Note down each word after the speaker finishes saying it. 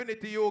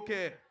Infinity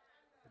UK.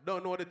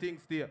 Don't know the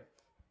things there.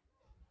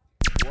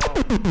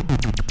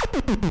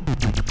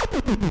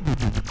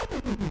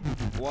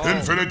 Wow.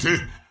 Infinity.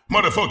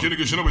 Motherfucking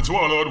niggas, you know it's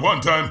Warlord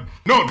one time.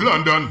 North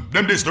London.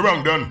 Them this the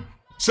wrong done.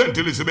 St.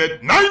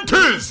 Elizabeth.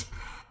 90s.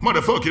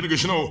 Motherfucking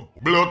niggas, you know.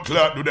 Blood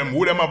clot do them.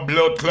 Who them have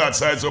blood clot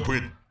sides up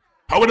with?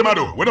 How would them I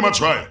do? What them I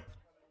try?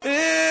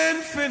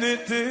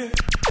 Infinity.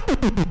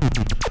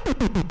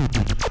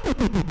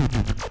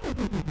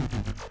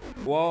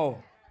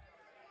 Whoa.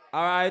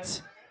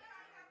 Alright.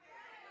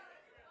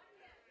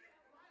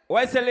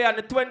 What's the on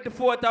the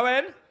 24th of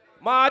when?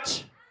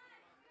 March?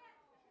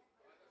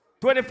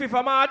 25th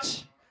of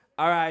March?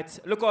 Alright.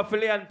 Look out for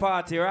Leon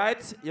party,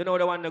 right? You know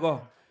the one to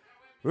go.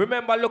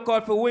 Remember, look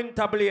out for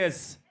Winter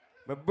Blaze.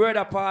 My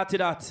brother party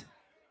that.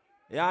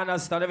 You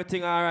understand?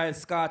 Everything alright,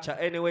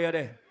 Scotcha. Anyway you're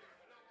there.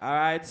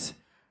 Alright.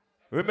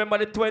 Remember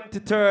the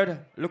 23rd.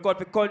 Look out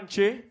for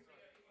Country.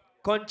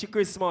 Country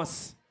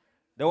Christmas.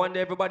 The one that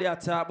everybody had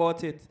talk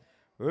about it.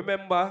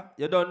 Remember,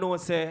 you don't know,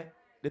 say,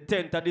 the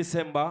 10th of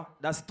December,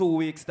 that's 2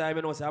 weeks time,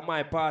 you know, say,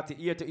 my party,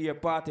 ear-to-ear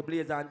party,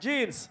 blaze and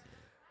jeans.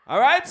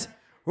 Alright?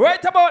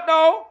 Right about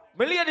now,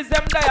 my ladies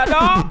them there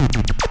now.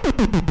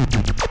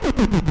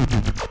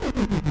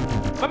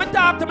 Let me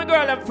talk to my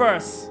girl them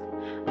first.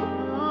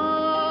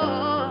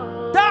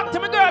 Talk to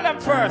my girl them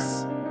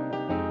first.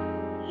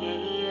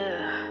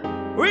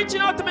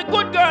 Reaching out to me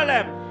good girl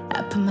them.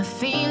 I put my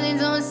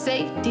feelings on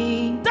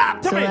safety.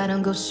 Talk to so me. I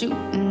don't go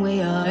shooting where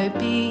your heart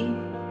be.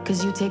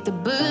 Cause you take the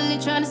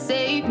bullet trying to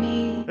save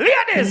me.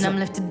 Ladies! And I'm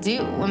left to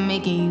deal with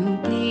making you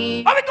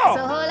bleed. How we go?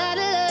 So a whole lot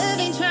of love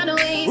ain't trying to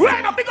waste.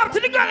 Right now, big up to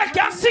the girl that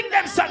can sing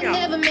them songs.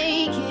 Never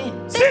make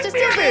it. Sing, It's just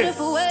too baby. bitter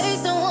for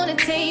words, don't wanna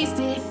taste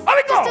it. How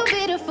we go? Just too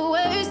bitter for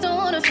words, don't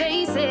wanna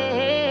face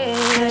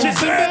it. She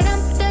said,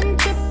 I'm done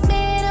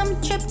tripping,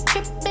 I'm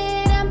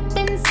tripping. I've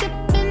been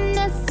sipping,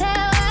 that's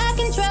how I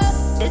control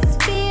this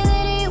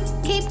feeling you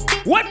keep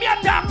when me a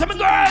talk to my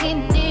girl,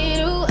 getting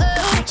it all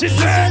up. she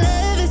said, Your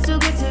love is too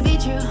good to be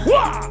true.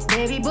 what?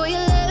 Baby boy, your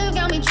love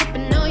got me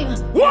tripping on you.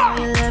 What?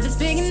 Your love is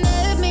big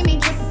enough, make me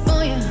trip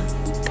on you.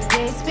 Yeah,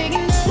 it's big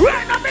enough.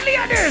 Right now, the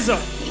ladies.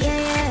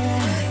 Yeah.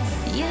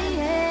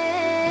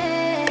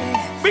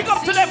 Big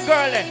up to them,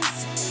 girlie.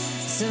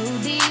 So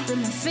deep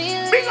in my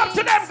feelings. Big up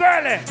to them,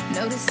 girlie.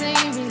 No, this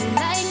ain't really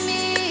like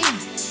me.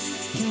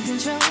 Can't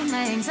control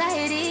my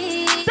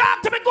anxiety.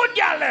 Talk to me, good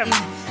girl, them.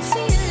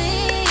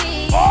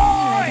 Feeling Oi.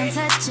 like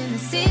I'm touching the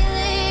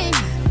ceiling.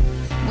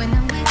 When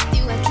I'm with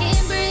you, I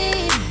can't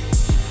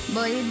breathe.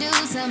 Boy, you do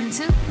something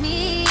to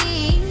me.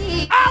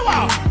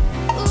 Hour.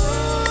 Ooh,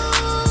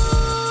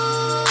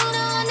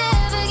 no, I'll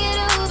never get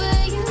over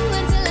you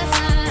until I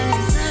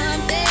find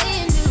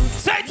something new.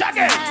 Say it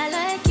again. I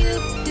like you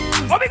do.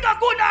 Oh, we got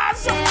good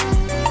ass. Ooh,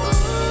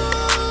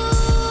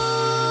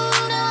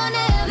 no, I'll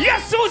never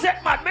Yes, Susan,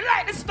 man. Me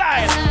like the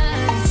style.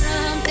 find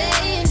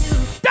something new.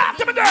 Talk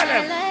to me, girl, I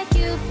them. like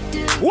you do.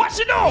 What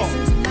she do?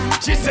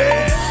 She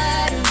said,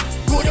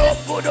 good up,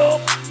 good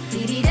up.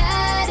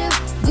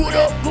 Good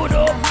up, good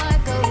up.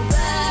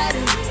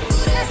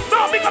 No,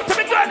 big up to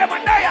me, girl, them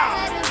and there.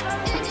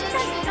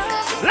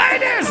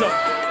 Ladies.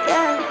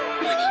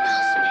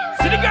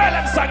 See the girl,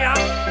 them song, yeah?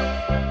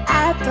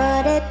 I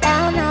put it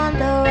down on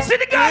the road. See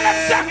the girl, them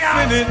song,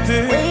 yeah?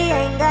 We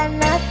ain't got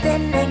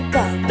nothing in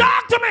common.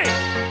 Talk to me.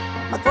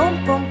 My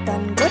boom boom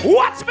done good.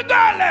 Watch me,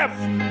 girl, them.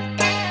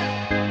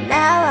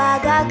 Now I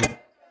got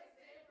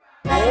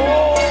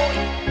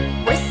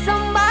with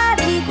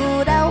somebody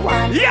good I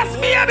want. Yes,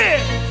 baby.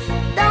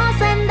 Don't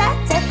send that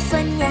text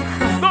when you're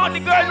hungry. No, the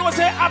girl knows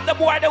say I'm the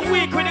boy, the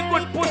weak with the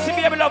good pussy,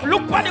 baby love.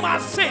 Look on him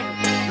and sing.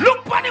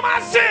 Look on him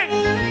and sing.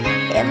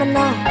 Hear me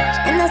now.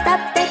 In the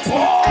stop text me.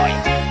 Oi.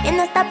 In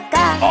the stop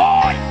car.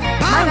 Oi.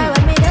 Man, I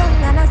want me down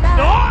and I stop.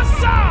 No,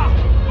 sir.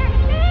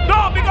 No,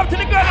 big up to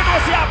the girl that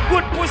knows you have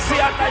good pussy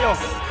under you.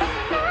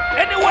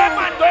 Anywhere,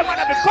 man, go, man,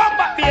 have to come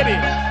back, baby.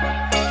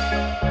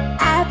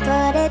 I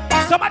put it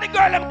down. Some of the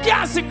girl them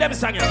can't sing them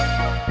song.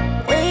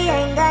 We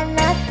ain't got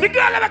nothing. The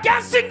girl them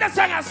can't sing the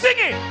song and sing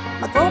it.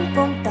 My boom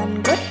boom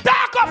done good.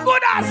 Talk up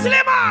good and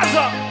slim ass.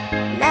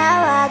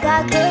 Now I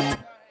got good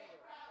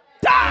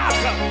Talk.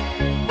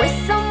 with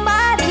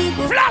somebody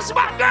good.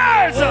 Flashback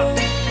girls.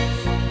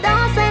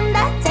 Don't send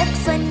that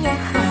text when you're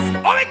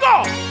hungry. Oh, we go.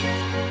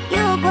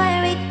 You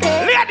going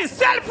regret. Lady,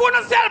 cell phone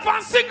and cell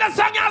phone, sing the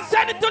song and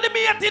send it to the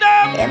mate, you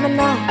know. Hear me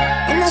now.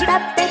 In the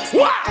stop text.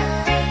 What?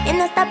 In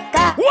the stop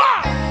car.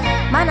 What?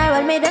 Man, I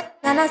roll me down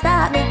and I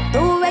start me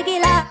too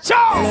regular.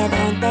 Sure. You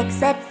don't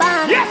text it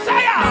fun. Yes,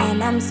 I am.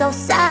 Man, I'm so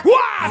sorry.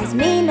 What? Cause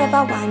me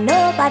never want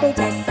nobody,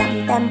 just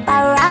some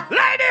temporary.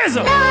 Ladies.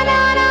 No,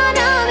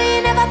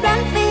 me never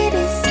plan for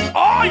this.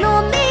 Oh,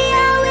 No, me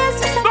always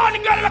just a no, the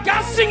girl that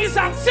can sing his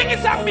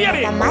song,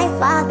 baby. and my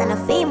fault and a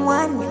fame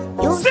one.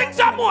 You Sing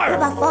some more.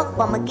 give a fuck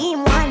but my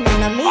game one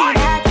and I mean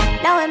that.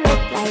 Now I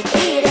look like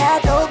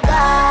idiot, oh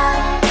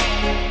God.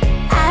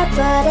 I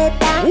put it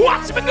down.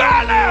 Watch me,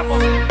 girl, them.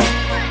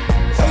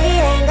 We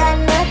ain't got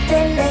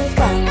nothing in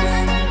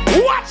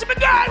common. Watch me,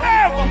 girl,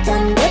 them.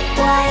 Done good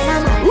boy,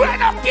 I'm on. We're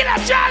not Killa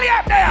Charlie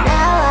up there.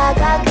 Now I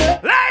got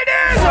good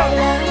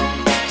Ladies.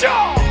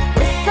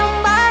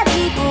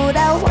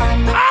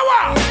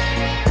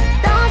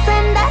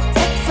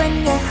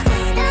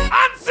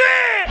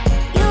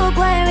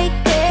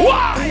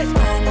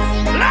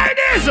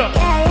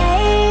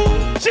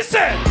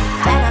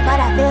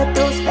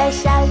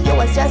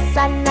 was just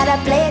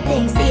another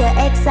plaything. See you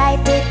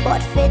excited,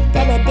 but fit,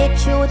 tell you the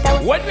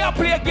truth. When we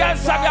play a girl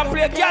song, we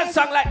play a girl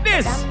song like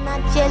this. I'm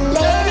not your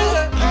lady.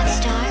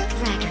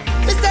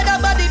 Me said that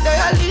body there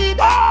a lead.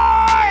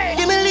 Oi!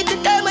 Give me a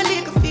little time and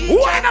little feet.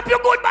 Wind up your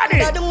good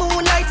body. Under the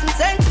moonlight and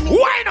send to me.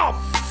 Wind up.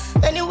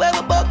 Anywhere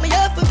about me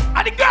up.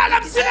 And the girl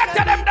I'm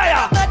selected them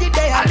there. Body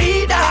there a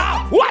leader.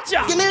 Watch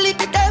ya. Give me a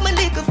little time and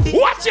little feet.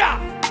 Watch ya.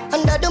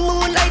 Under the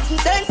moonlight and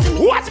send to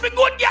me. Watch me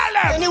good girl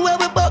them. Anywhere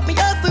about me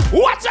up.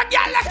 Watch a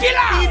girl like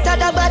Killa. Peter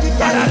the body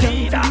there.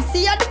 Leader.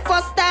 See you the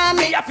first time.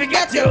 Me I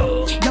forget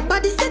you. Your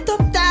body set up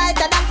tight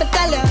and I can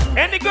tell you.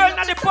 Any girl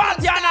in the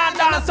party and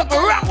dance something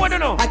wrong with you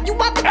know. You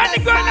want the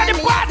Any girl in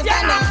the party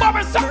and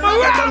bubble something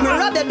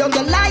wrong. Don't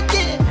you like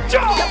it?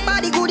 Joe. Your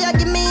body good, you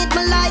give me it,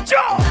 me like.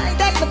 Joe.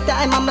 Take my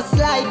time, I'ma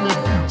slide me.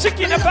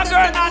 Chicken if a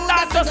girl and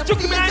dance just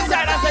choke me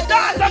inside and say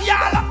dance of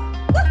y'all.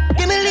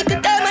 Give me a little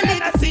time and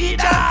little see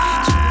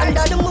that.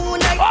 under the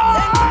moonlight.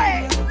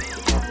 Oi.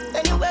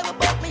 Anywhere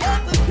about me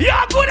up. Yo,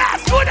 good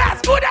ass, good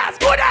ass, good ass,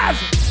 good ass.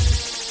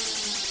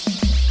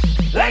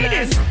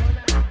 Ladies.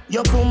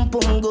 Your pum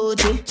pum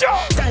Gucci, Joe.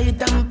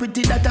 tight and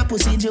pretty that a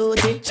pussy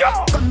Jody.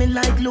 Joe. Coming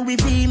like Louis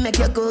V, make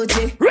your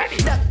Gucci. Ready.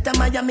 Dr.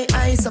 Miami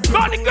eyes up. Go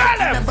the girl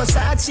them. Never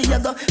Versace, you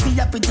go be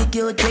a pretty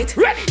cute tit.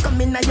 Ready.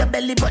 Coming at your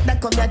belly, but that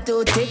come your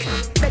too thick.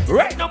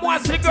 Right now,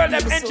 want to see the girl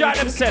them enjoy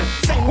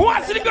themselves. Who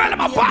wants to see the girl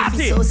them a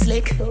party? So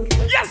slick.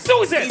 Yes,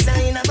 Susan.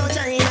 Designer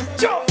vagina.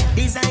 Joe.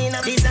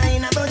 Designer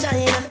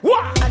vagina.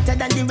 What? Hotter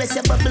than the rest,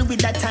 you bubble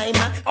with that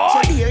timer.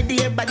 Oh. So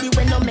dear body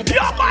when no make.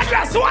 Yo, my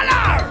dress,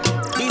 swallow.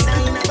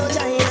 Designer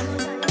vagina.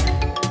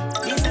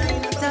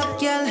 Top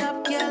girl.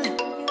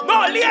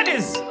 No,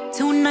 ladies.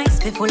 Too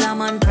nice, people,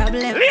 I'm on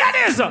problem.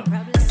 Ladies.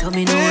 So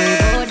me know worry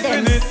about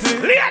them.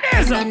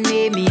 Ladies. And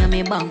me and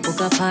me bank book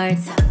apart.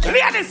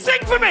 Ladies, sing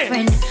for me.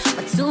 Friend,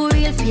 but too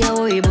real for your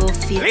worry about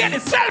feet.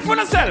 Ladies, self on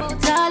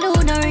yourself. All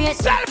who know rate.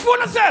 Self on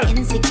yourself.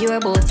 Insecure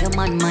about your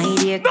man, my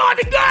dear. No,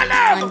 the girl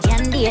them. Man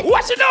can date.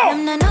 What you know?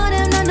 Them no know,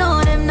 them no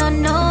know, them no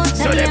know.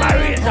 So they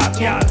marry top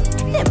girl.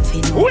 Them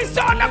fin know. Who is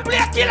on the play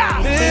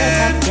Killa? Real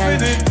top girl.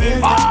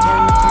 Real top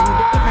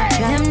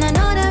girl. Them no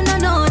know, them no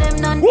know, them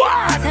no know.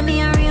 What? Say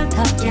me a real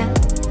top girl.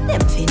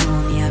 Them fin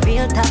know me a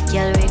real top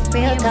girl.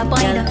 Real top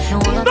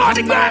girl. No,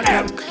 the girl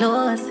them.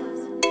 Close.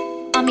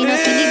 I mean, I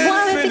see the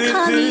boy if you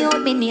call me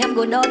out, me name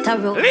go down the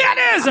road.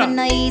 Ladies. I'm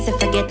not easy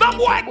forget. No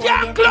boy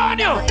can't clone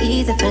you.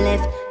 Easy for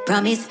left.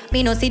 Promise,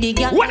 me no see the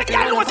girl. What the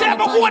girl knows say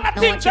about one of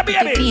things, baby.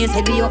 I'm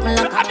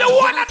the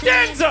one of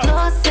things.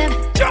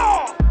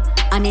 Joe.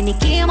 And in the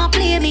game I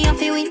play me off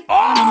you win. Oh.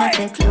 I'm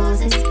not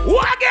closes.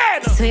 What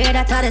again? Swear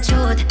that are the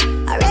truth.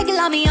 A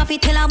regular me off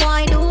it till a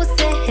boy do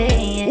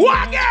say.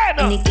 What again?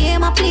 In the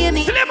game I play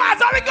me. Slim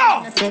as how we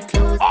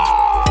go.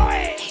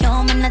 Oh.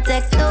 Yo, man, not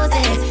take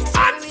closes.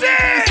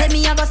 Unseen. Say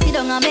me I go sit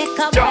down and make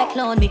a boy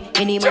clown me.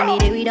 Any money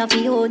they with a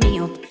fee hold me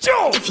up.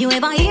 Joe. If you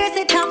ever hear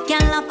say top girl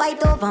a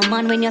fight over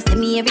man, when you see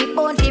me every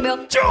bone fi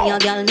broke. Joe. Your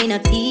girl me no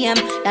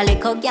TM. That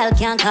little girl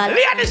can't call.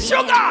 Lady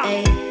Sugar.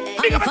 Hey.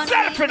 Big up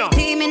yourself, you know.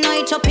 See me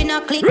now chop in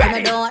a clip and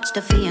I don't watch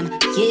the film.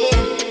 Yeah.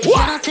 What? You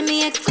don't see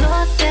me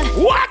exclusive.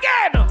 What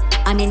again?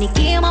 And in the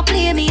game I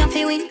play me off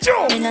you win.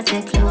 Joe. Me not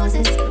take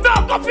closes.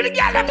 No, go for the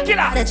girl them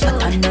Killa. The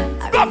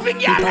patanda. Go for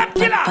the girl them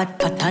Killa.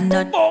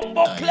 Patanda.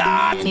 Bumbo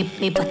clot.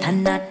 Me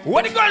patanda.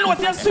 What the girl knows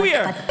you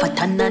swear.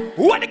 Patanda.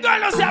 What the girl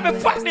knows you have a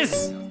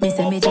fatness. Me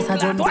say me just a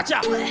drum. Watch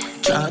out.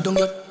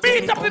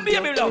 Beat up the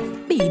baby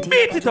love. Beat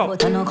it up.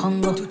 But I no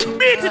Congo.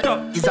 Beat it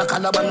up. Is a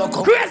calabar no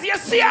come. Crazy you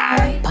see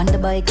her. On the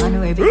bike and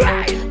every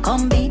Right.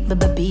 come beat,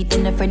 baby beat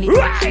in the friendly.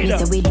 Right. Me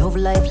say we love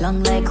life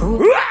long like who.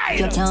 Right.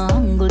 You can't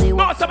angle the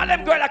No, some of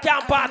them girls that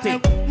can't party.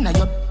 Now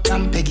you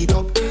can peg it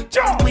up.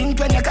 Joe. Wink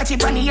when you catch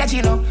it on the edge,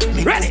 you know.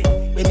 Ready.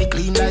 When me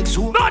clean like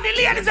soup. No, the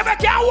ladies ever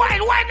can't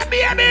wine the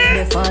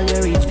baby. Before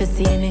you reach for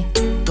see me.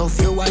 Tough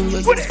you and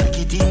you Good. stick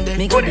it in there.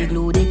 Me got the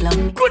glue, the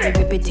glam, Good.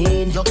 every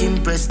repeating. You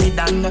impress the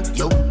dan,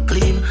 you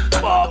clean.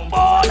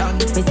 Boy.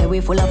 Me say we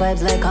full of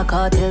vibes like a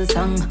cartel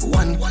song.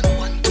 One,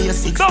 we a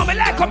six. No, me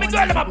like coming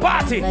girl in my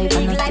party. Me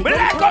like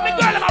coming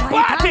girl in my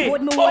party. Oh.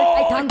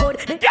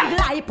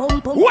 Yeah.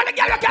 What the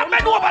girl you can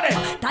bend over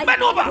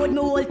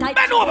there?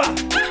 Bend over.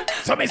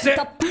 So me say.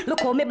 Look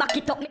how me back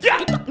it up, me Yeah.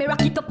 back it up, me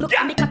rock it up, look Yeah.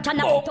 how me catch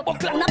and Oh, it up.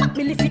 okay. Now back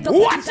me lift it up.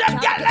 Watch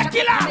that girl like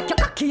Killa. Make your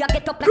cocky a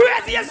get up like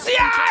Crazy you see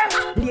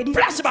her. lady.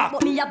 Flashback.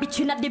 But me a bitch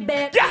inna the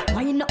bed. Yeah.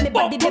 Wind up me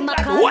body, them a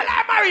call. What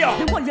I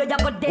Mario? The whole you ya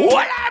go dead.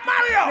 What I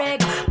Mario?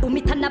 Reg, boom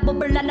it and a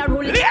bubble and a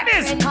roll it.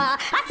 Ladies.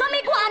 I saw me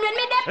go on when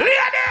me dead.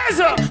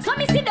 Ladies. So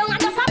me sit down and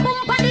just a boom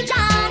pan the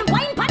jan.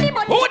 Wine pan the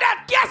body. Who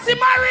that Cassie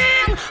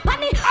Marie? Pan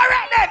the.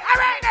 Alright then.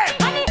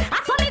 Pan the. I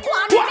saw me go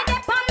on when me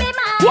dead pan me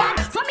man.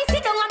 What? So me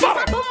sit down and just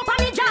a boom pan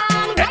the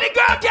jan. Any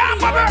girl can't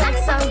bubble.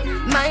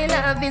 My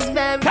love is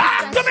very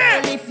Talk to me.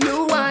 special. If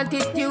you want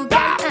it, you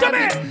Talk can to have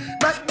me. it.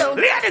 But don't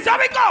Ladies, how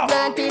we go?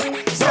 want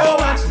it.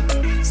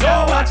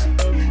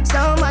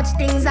 So much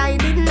things I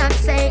did not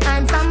say.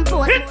 I'm from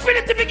Port.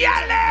 Infinity big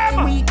girl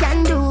them. We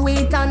can do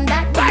it on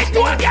that. Like to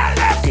a girl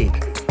them.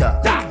 Tick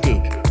tock,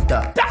 tick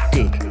tock,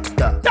 tick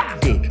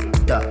tock,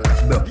 tick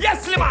tock, bro.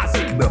 Yes, Limas.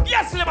 Broke.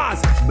 Yes,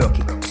 Limas. Broke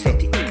it,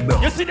 set it,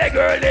 broke. You see that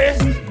girl there?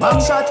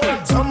 Back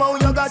shot, somehow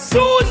you got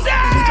Susan.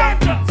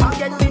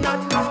 forget me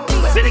not.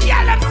 See the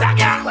girl them song,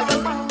 yeah.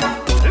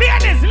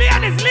 Ladies.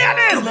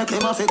 You make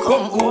him have to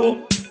come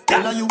home.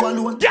 Tell her you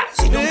alone. Yeah.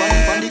 Sit down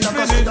on the like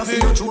a soda for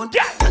your throne.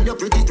 Yeah. Tell you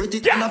pretty,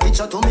 Yeah. and a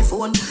picture to me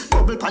phone.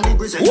 Bubble pan the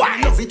grizzly.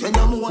 Why? Love it when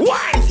you moan.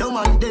 Why? If your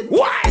man dead,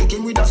 Why? take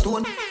him with a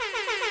stone.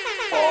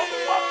 Oh,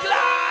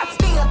 class.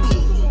 Baby,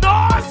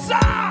 No,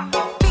 sir.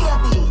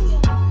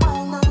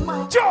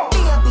 Joe.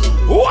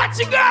 Watch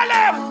your girl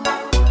them.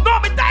 No,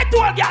 me tight to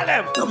a girl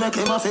them. you make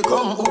him have to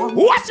come home.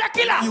 Watch your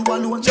killer. You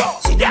alone. Joe.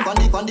 Sit down Yeah.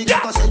 on the Yeah.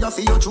 like a soda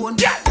for your throne.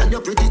 Yeah. Tell you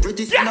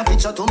pretty, Yeah. and a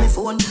picture to me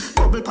phone.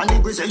 Bubble pan the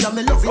grizzly. Yeah,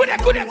 me love it.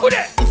 Good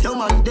it. If your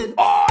man dead,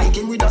 Oh. take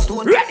him with a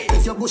stone. Ready.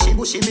 If you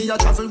bushy, me a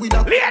travel with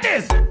a.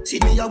 Ladies. See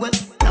me a wet,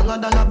 longer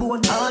than a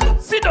bone.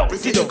 Sit down.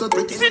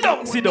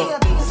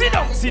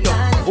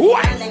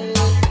 Wine.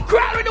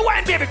 Crawl with the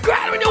wine, baby.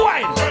 Crawl with the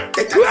wine.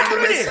 Crawl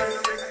with it.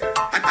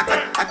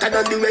 I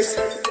cannot do this.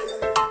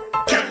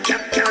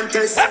 Can't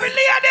test. Every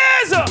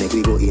ladies. Make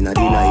we go in a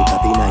the night,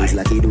 happy nice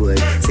like it do.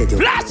 Set your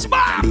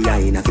Flashback.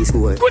 behind a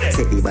score. Good it.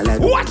 Set the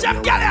ball. Watch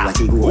up, girl.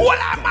 Watch it go. Hold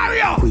on,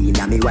 Mario. Queen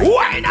and me wife.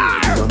 Wine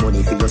her. Your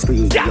money for your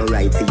spree, Yeah. your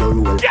right for your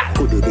role. Yeah.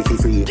 Could do the for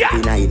free, Yeah.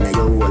 every night na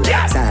your hole.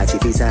 Yeah. Sachi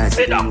for Sachi.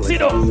 Sit down.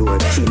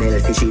 Chanel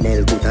for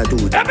Chanel, put a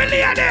tooth. Every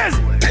ladies.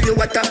 Tell you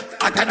what,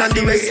 hotter than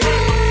the rest.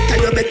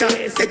 Tell you better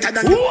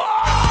than the Whoa.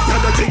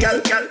 you're dirty girl,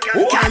 can't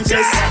Watch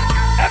just. it.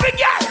 Every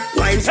girl.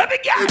 Wine. Every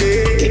girl.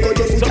 Kick out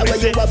your foot away,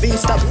 you have in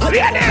stop. Right,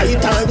 and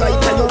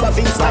you have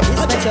in stop.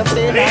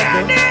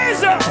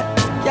 Ladies.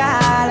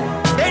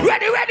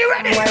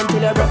 Ready. Wine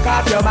till you broke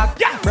off your back.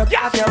 Yeah. Broke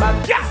off your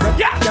back.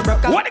 Yeah. You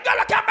broke off. What the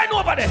girl can bend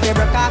over there? You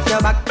broke off your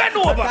back. Bend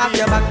over. Broke off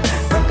your back.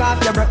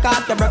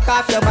 Broke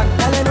off your back.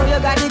 Girl, you know you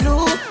got the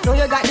glue. Know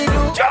you got the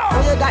glue. Joe.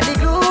 Know you got the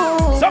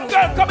glue. Some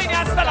girl come in here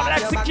and stand up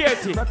like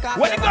security.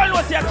 When the girl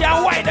knows you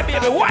can't wine the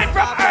baby, wine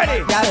from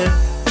early. Girl,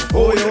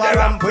 who you are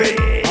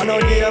ramping? On no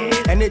game.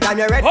 Anytime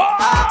you're ready.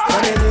 Oh.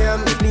 On the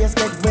game. The place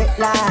get wet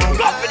like.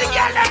 Go for the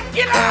girl them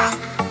killer.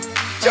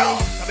 Joe,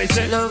 let me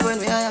say. Love when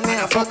me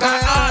a fuck I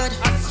hard.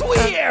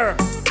 swear.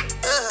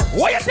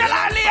 What you tell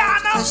her, I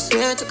Liana?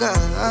 swear to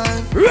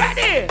God.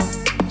 Ready?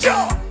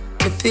 Joe.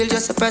 The pill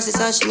just a process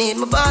and she need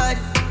my body.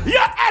 Your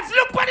heads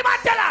look for the man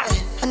tell her.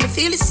 And I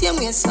feel the same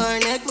way, so her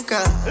neck my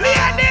girl.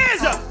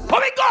 Ladies, how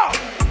we go?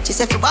 She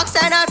said for box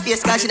and her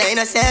face cause she not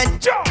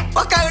innocent. Joe.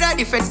 Fuck her with her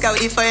different scout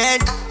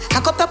different.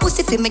 I cup her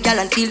pussy for me girl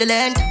and feel the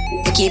land.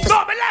 You keep us.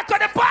 No, me like on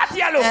the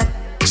party, hello.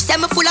 She said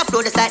me full of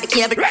flow just like the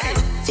cable. Ready?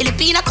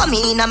 Filipina come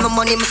in and my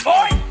money me.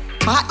 Oi.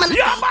 My heart man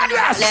Yo,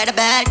 Madras. leather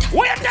belt.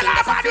 What you tell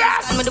her,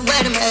 Madras? And with the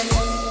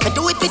weatherman. I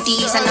do it with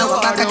these and now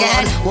I'm back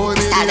again.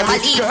 Style them a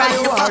lead right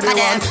the fuck of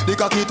them. The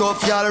cock it up,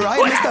 y'all right,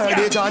 What Mr. up,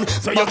 Dejan.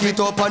 So Back you- it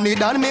up on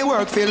it and me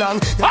work for long.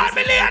 All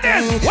me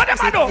ladies, what am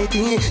I do?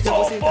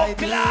 Oh,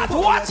 class,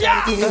 watch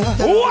ya.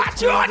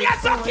 Watch you on your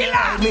sucky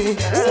lad.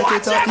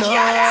 Watch ya,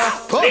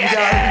 Come, girl.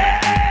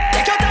 girl.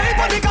 Take your time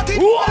on the cocky.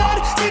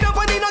 Whoa. Sit up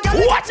on the no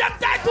girl. Watch them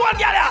tight to one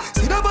girl.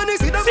 Sit up on the,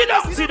 sit up. Sit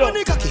down. Sit up on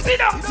the cocky. Sit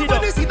down.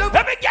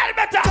 Every girl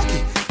better.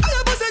 I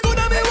am a say good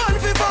and me want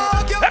fi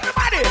fuck you.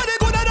 Everybody. Body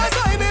good and that's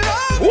why me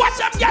love. Watch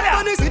them Sit up girl.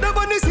 on the, sit up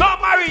on the, sit No,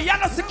 Mary, you're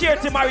not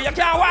security, Mary. You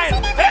can't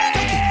whine.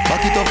 Hey.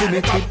 Back it up with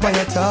me clip on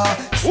your top.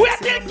 Wait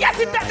till you get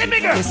it at the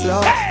bigger. Me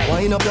slow. Hey.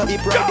 Wind up your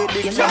hip, ride it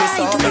dick from the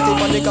sound. Sit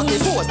up on the cocky,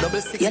 pose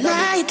double six. You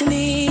lie to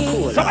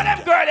me. Some of them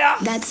girl, yeah.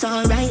 That's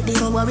alright,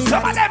 don't worry Some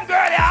about of it. them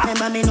girl, yeah.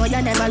 Remember me know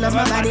you never love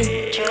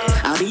nobody.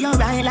 I'll be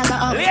alright like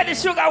a Lady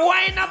Sugar,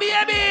 wine now,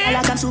 baby.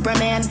 like I'm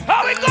Superman.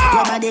 How we Your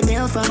go? body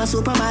built from a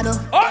supermodel.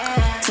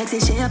 Oh, Sexy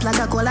shape like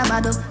a cola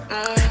bottle.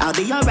 I'll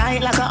be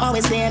alright like I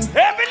always been.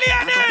 every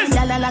ladies.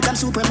 Yalla like I'm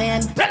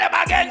Superman. Tell them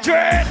again,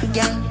 Dread.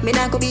 Girl, me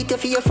not go beat you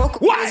for your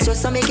fuck. Why? It's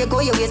just to make you go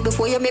your ways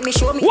before you make me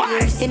show me. Why?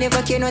 Care. You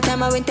never care no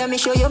time I went and me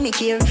show you me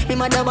care. Me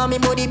mother want me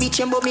body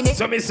bitch and but me neck.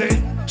 So me say,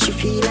 She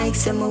feel like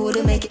someone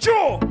would make it.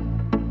 Joe,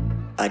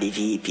 Or the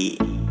VP.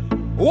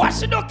 what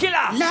she do, killer?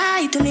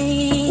 Lie to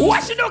me.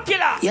 What she do,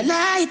 killer? You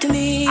lie to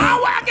me.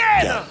 How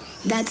again?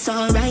 That's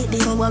alright,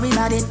 don't worry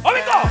about it. How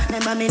we go?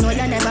 Remember me know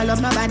you never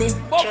love nobody.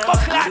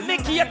 Like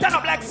Nicky, you turn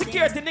up like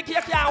security. Nicky,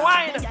 you can't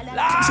whine.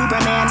 Lord.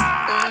 Superman.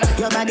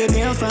 Your body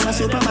built from a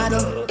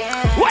supermodel.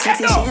 What them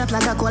Sexy do? shape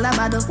like a cola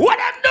bottle. What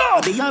them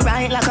do? Be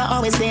alright like I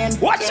always been.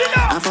 What you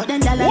I do? fuck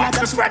them yalla What's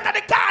like the I'm friend of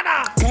the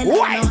corner? Tell her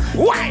Wine,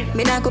 no. wine.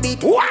 Me not go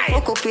beat Why?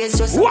 fuck up ways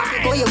just to Why? make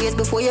you go your ways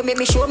before you make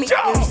me show me. Joe.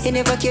 Care. You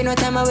never care no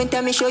time I went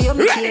and me show you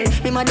me Ready?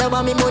 care. Me mother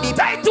want me body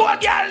Tight to a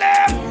girl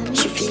there.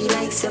 She feel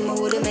like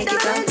someone would make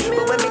it up.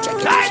 But when me check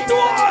it, Tight to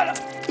all.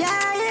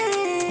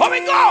 How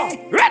we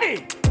go?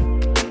 Ready?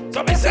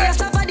 So me say,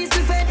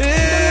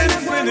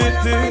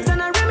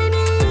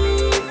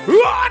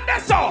 run the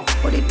song.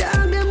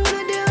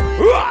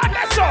 Run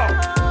the song.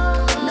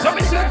 So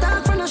me say,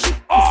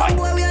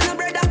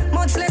 oh.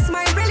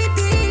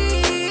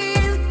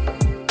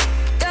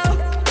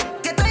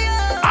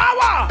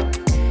 Hour.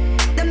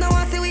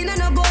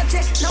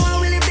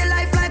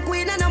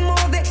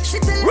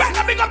 Right,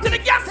 now big up to the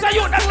gangster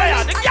youth that's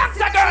there. The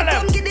gangster girl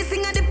them.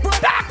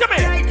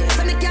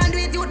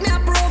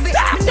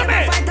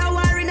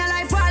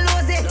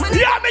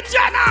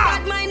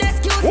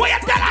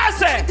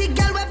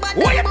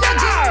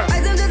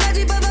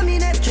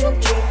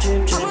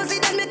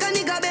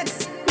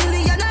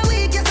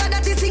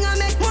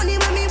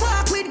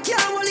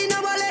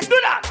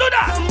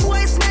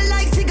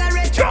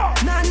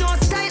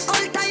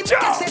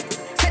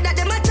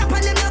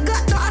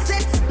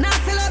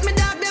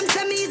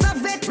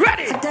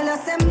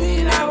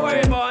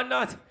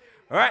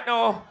 Right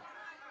now,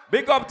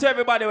 big up to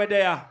everybody over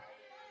there.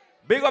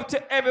 Big up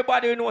to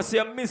everybody who knows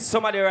you miss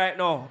somebody right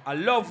now. A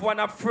loved one,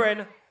 a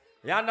friend.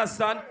 You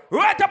understand?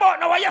 Right about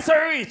now, yes,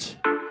 I reach.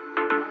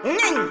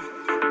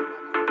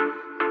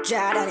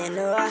 Jordan, you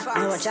know,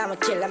 how much I'm a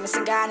killer, I'm a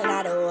gun in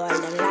the world.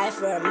 And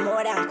life worth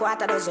more than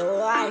quarter dozen.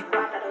 Yo,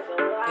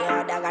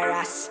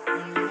 Dagaras.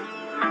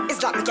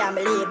 It's like me can't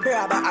believe,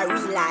 bro, about a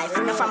real life.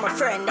 Enough from a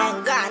friend,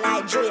 then gone,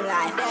 I dream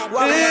life.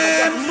 What we never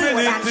get more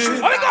than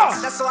 3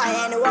 months. That's why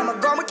anywhere I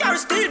go, I carry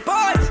steel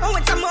ball. I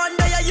want some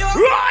under your young.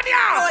 Run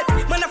ya!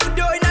 Man, if you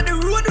do it on the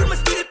road with my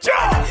steel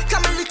ball.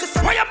 Come and lick us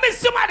up. Why you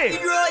miss somebody?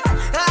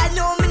 I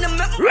know me no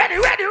make. Ready.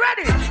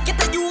 Get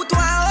a youth to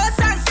a house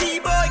and see,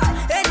 boy.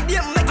 Any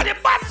day make the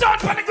bad sound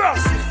for the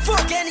girls.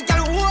 Fuck any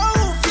girl who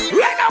feel.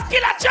 Right now,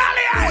 Killa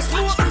Charlie. I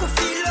smoke, I can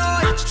feel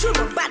like. True,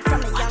 my bad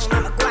from the young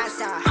mama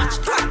grandsa.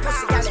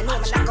 Pussy girl, they know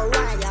me like a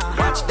wire.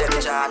 Watch them,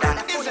 Jordan.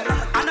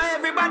 I know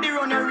everybody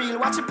run a reel.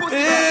 Watch your pussy.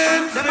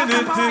 Them a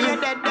come on your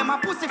dead. Them a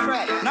pussy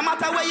friend. No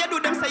matter where you do,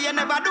 them say you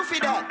never do for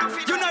that.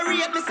 You know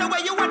rate me, say where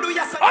you want do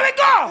yourself. Oh, we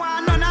go.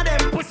 None of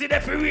them pussy they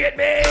fi rate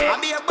me. I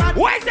be a bad.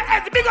 Why is the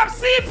S big up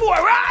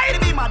C4, right?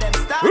 Be my them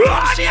start.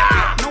 Run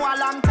ya. No a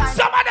long time.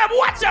 Some of them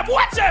watch them.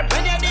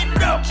 When you did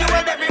broke, you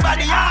with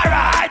everybody.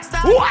 Alright.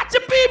 Watch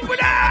the people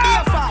there. Be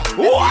a fight.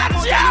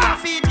 Watch ya.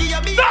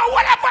 No,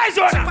 what a fight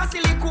zone.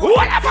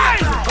 What a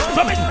fight.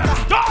 So me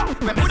stop.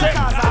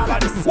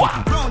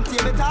 What? Round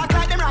table talk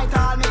like them right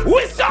all me.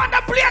 We saw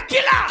the play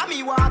Killa. I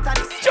mean water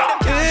this.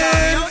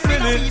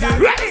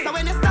 Ready. So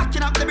when you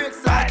stacking up the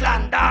bricks like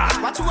land.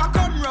 Watch you a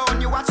come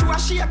round, you watch you a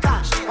shake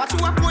cash. Watch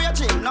you a pour your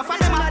gym. No for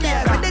them a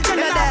there.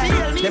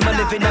 Them a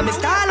living on me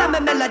style and me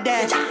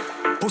melody.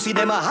 Pussy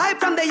them a hype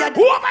from the yard.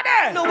 Who over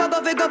there? No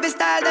above it go be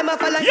style them a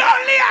follow. Yo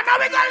Leon, now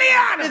we got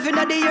Leon. Living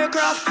on the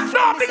aircraft.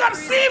 No big up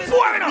C4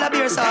 you know. La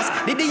beer sauce.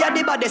 The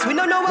the baddest. We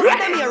don't know what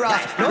them here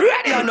off. No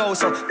you know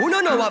so. Who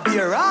don't know what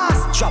beer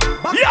ass. Drop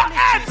back. Your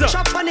heads.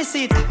 Chop on the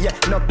seat. Yeah.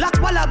 No black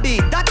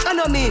wallaby. That I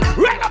know mean.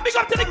 Right now big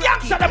up to the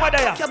gangster them over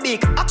there. Your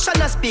big action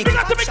and speak. Big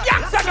up to the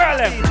gangster girl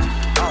them.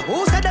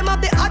 Who said them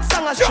have the hot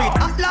song a street?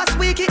 At last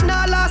week it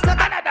now last not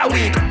another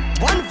week.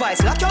 One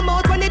voice lock your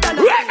mouth when it done.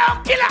 Right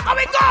now Killa how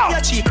we go. Your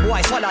cheap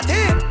boy swallow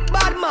tape.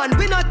 Bad man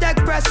we not take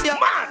press ya.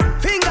 Man.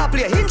 Finger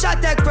play hinge a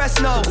take press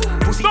now.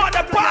 Pussy no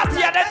the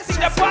party and then see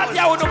the party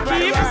I would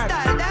keep.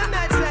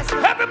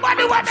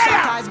 Everybody what they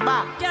are.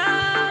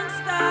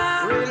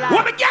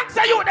 What the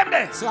gangster you them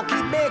there? So I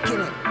keep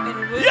making it.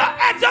 Your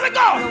heads how we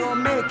go.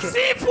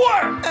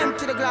 C4.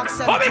 Empty the Glock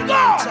 7. How we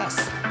go.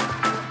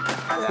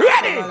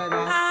 Ready.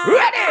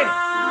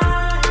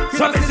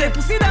 So me say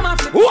pussy them a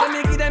flip. So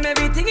me give them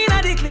everything in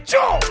a the clip.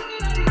 Joe.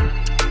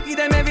 Give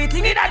them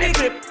everything in a the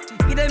clip.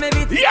 Give them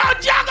everything. Yo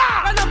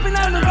Jagger. Run up in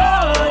on the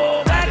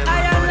road. Like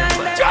I am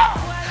like Joe.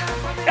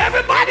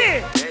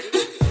 Everybody.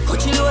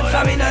 Coachy load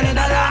from in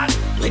another land.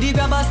 Where the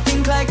grabbers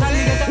think like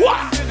alligator.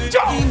 What?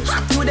 Joe.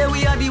 Hot today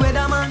we are the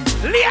weatherman.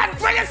 Leon,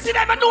 when you see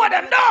them and know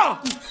them, no.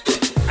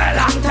 A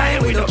long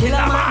time we don't kill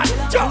a man.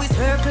 Joe.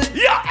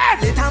 Yo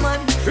S. Little man.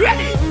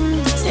 Ready.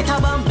 Set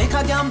a bomb, make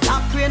a damn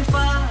black rain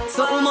fall.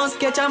 So we must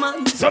catch a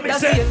man. So me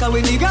say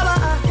when the grabber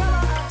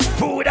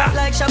food up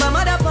like Shabba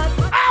Motherpot.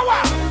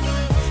 Hour.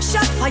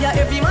 Shot fire,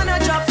 every man a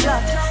drop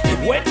flat.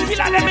 When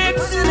Killa the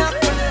mix.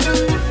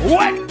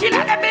 When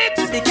Killa the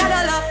mix. The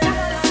Cadillac.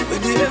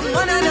 When the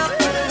M1 and up.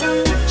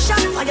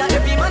 Shot fire,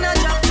 every man a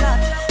drop flat.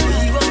 We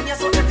run ya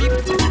so every.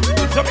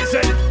 So me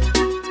say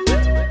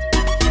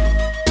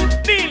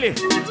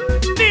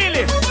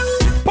Nearly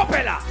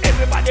Popella,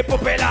 everybody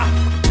Popella.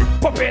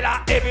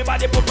 Popella,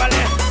 everybody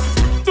Popella.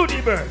 Do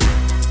the bird.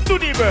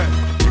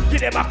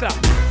 Give them a clap.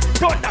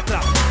 Thunder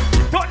clap.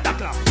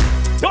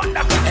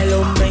 Hello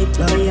mate,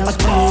 I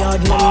spend me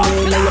hard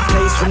money in your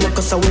place from the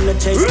cause I wanna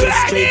taste it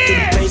straight to the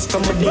base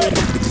from a day.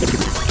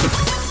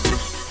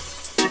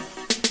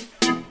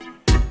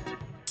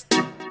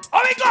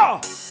 How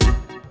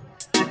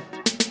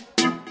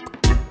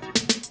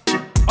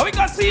we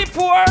go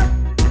C4.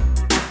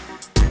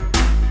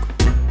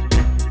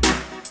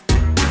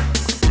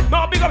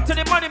 Now big up to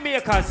the money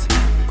makers.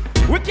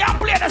 We can't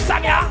play the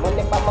song, yeah. We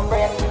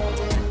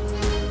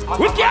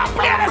can't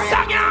play the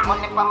song, yeah.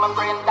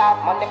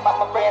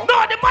 No,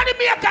 the money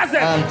makers.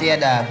 Dear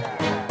dog.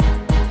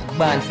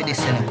 Born for this,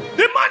 you know.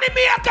 The money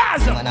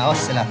makers. Man, a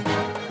hustler.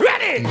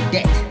 Ready?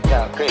 Dead.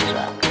 Yo, crazy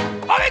man.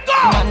 How we go?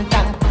 Man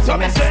down. So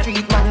me say,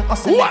 street man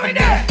hustle. who are we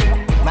there?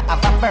 Me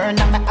have a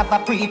burner, me have a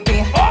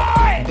prepay.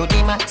 Oi! Do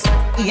the max,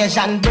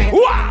 Asian brain.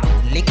 What?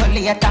 Little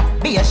later,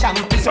 be a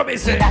champagne. So me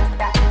say,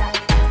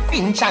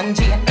 Finch and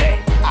Jane. hey.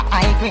 A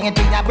high grade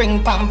we a bring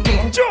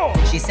pamphlet. Joe.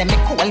 She say me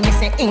cool, me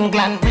say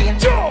England rain.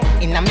 Joe.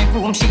 Inna me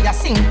room she a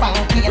sing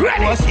pamphlet.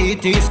 Ready?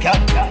 CT scan,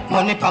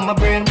 money pa my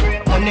brain,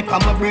 money pa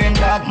my brain,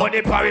 dog.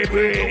 Money parry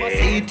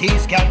brain. CT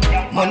scan,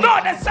 money. No,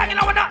 the song in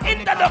our no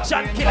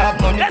introduction, Killa.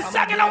 The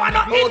song in our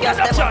no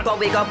introduction.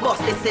 We got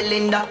bust the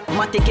cylinder,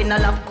 matic in a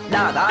lap,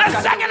 dog.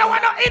 The song in our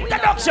no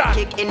introduction.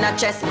 Kick in a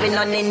chest, we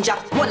no ninja.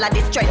 Wall of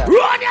this straight.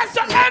 Run your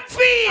son and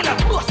feel.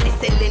 Bust the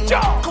cylinder,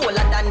 Joe.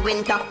 colder than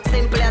winter.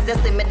 Simple as you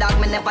see me, dog.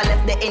 Me never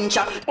left the inch.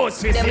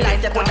 Pussy Them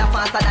life they put a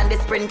faster than the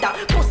sprinter.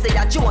 Pussy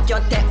a joke, you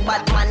take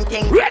bad man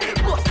thing.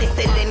 Pussy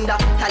cylinder,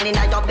 turn in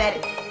your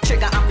bed.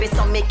 Trigger happy,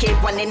 so me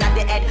keep one in at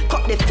the head.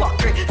 Cut the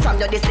fuckery from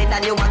your this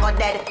and you are go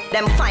dead.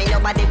 Them find your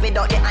body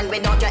without the hand,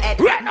 without your head.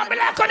 Right now, me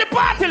like on the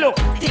party look.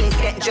 Things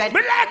get dread.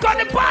 Me like on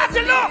the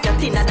party look. You're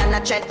thinner than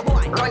a tread.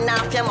 Run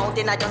off your mouth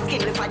in your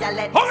skin with fire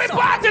lead. How me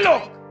party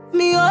look?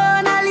 Me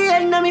own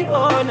alien, na me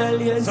own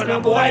alien. So no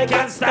boy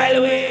can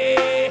style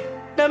we.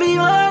 Na me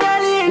own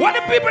alien. What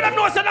the people that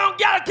know so no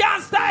girl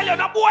can't style you,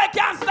 no boy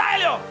can't style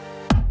you.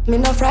 Me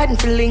no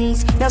frightened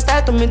feelings, now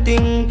start to me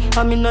thing.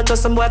 And me not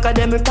just some boy cause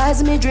them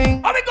reprise me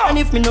drink. How we go? And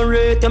if me no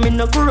rate, me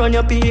no go run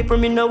your people.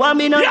 Me no want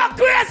me no. You're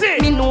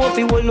crazy. Me know if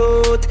he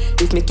will out.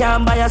 If me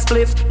can't buy a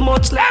spliff,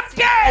 much left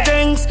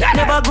drinks.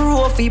 Never grew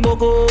up fi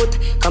bogot.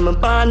 Come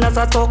and pan as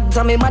a talk,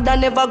 and me mother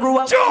never grew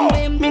up.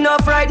 Me no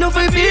frightened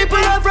for people,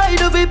 I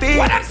frightened for people.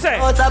 What I'm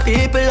saying? Lots of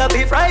people I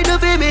be frightened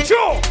for me.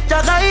 True.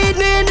 Just hide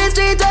me in the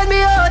street and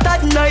me out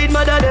at night.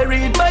 Mother they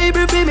read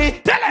Bible for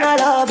me. Tell him. I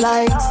love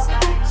likes.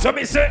 So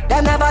me say.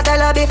 Them never tell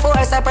her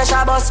before, say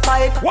pressure bus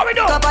pipe. What we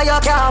do? Top of your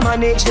car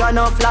manage, you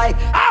enough like.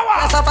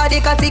 Hour. Suffer the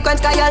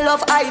consequence cause you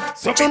love hype.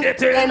 So me dey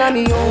tell Stay in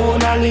me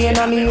own, alien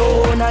in me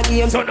own a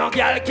game. So no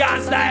girl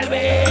can style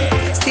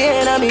me.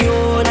 Stay in me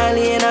own,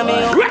 alien in me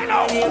own right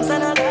now. games.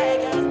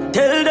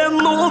 Tell them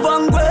move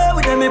and go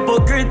with them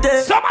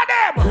hypocrite. Some of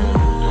them.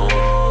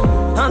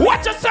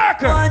 Watch your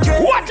circle.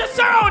 Watch your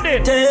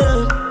surrounding.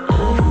 Tell.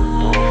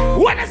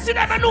 When I see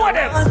them, I know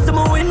them. Want to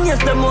me win,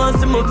 yes, them want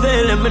to me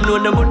fail. Them know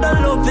them would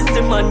love to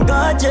see man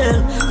go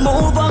jail.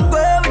 Move and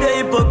go with the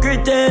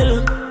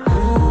hypocrite.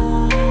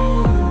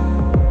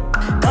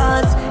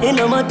 Cause it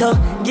no matter,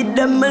 give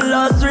them a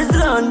last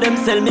resort. Them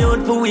sell me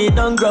out for weed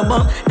and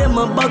grabber. Them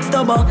a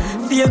backstabber.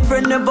 Fake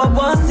friend never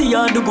want to see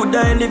you do good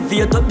and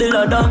elevate up the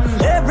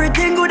ladder.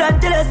 Everything good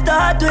until you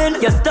start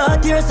win. You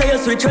start here so you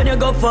switch when you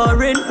go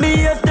foreign.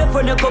 Me a step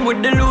when you come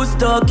with the loose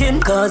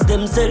talking. Cause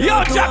them sell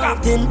yo,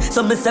 Jagga.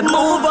 So me say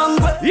move and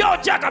go. Yo,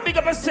 Jagga, big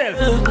up yourself.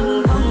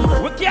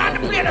 We can't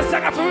play the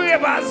song for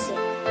ravers.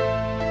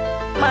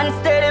 Man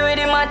steady with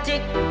the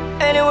matic.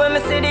 Anywhere me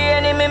see the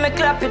enemy, me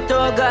clap it,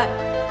 oh God.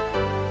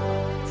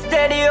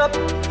 Steady up,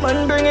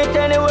 man bring it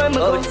anywhere me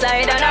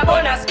outside and a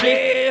bonus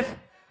split.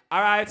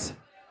 Alright.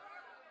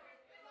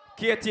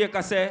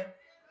 Caretaker say,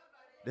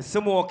 the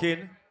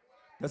smoking,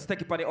 let's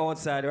take it on the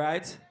outside,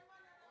 right?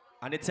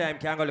 And the time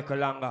can go a little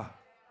longer.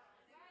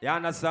 You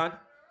understand?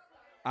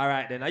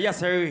 Alright then,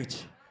 yes, I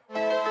reach.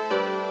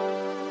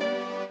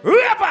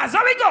 Rappers,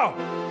 how we go?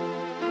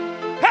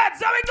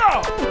 Heads, how we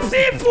go?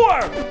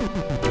 C4.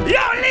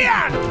 Yo,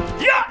 Leon.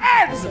 Yo,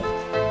 heads.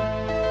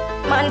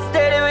 Man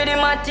steady with the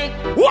matic.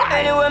 Why?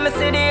 Anywhere me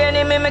see the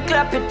enemy, me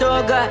clap it,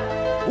 oh God.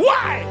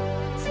 Why?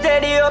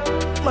 Steady up,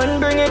 man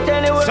bring it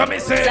anywhere. So me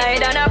say.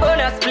 Side and a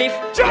bonus spliff.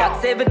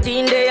 Jack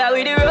 17 there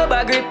with the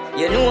rubber grip.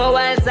 You know a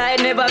wild side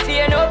never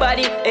fear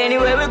nobody.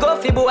 Anywhere we go,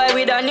 fi boy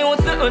with a new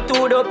something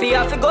to the up.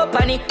 Have to go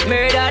panny.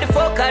 Murder the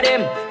fuck of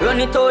them. Run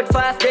it out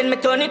fast, then me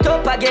turn it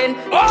up again.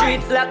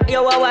 Streets lock, you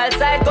a wild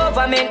side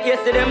government.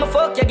 Yesterday me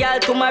fuck your girl,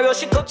 tomorrow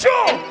she cook.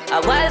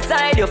 A wild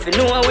side, you fi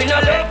know we no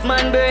love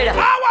man, brother.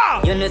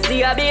 You know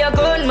see I be a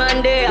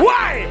gunman there.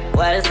 Why?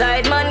 Wild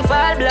side man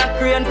fall,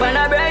 black rain pan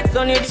a bright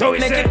sun. It so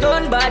make it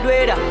turn bad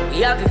weather.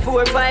 We have the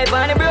 4 or 5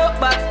 and the broke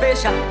back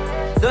special.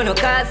 So no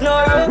cause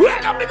no road.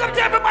 Well, I'm big up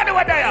to everybody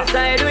over there.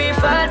 Side we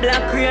fall,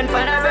 black rain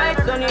pan a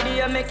bright sun.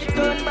 It make it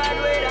turn bad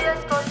weather.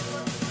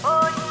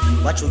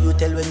 What should you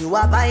tell when you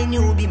are buying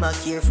new? Be more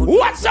careful.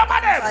 What's some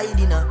of them?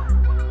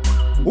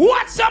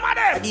 What's some of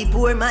them? Body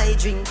pour my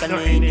drink and no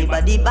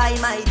anybody buy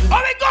my dinner.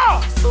 How we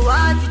go? So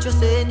hard for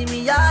just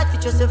enemy, hard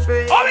for just a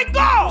friend. How we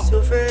go?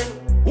 So friend.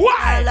 Why?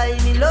 I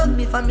like me, love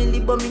me family,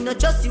 but me not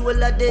trust you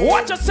all of them.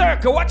 Watch your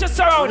circle, watch your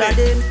surrounding. All of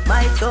them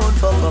might sound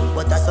fuck up,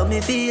 but that's how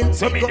me feel.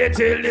 So me they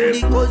tell them.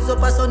 Because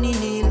up a sunny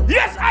kneel.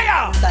 Yes, I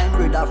am. Time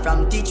brother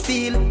from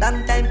Teachfield.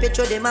 Long time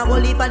petro them a whole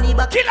heap on the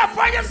back. Killer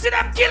for you, see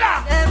them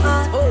killer.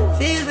 Them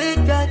feel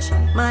with grudge.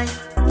 My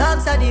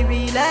dogs are the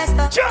realest.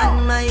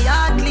 And my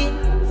heart clean.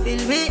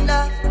 Feel with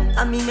love.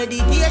 And me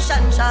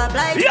meditation sharp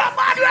like you're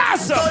mad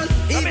rascal.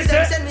 If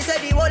them send me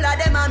say the whole of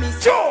them a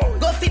miss.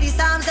 Go for the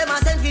Psalms, them a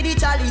send for the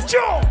chalice.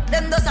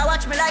 Them does a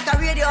watch me like a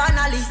radio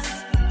analyst.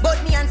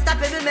 But me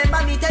unstoppable,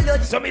 remember me tell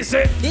you. So me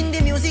say in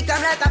the music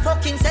I'm like a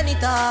fucking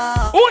senator.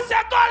 Who's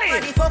a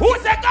Gully?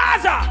 Who's a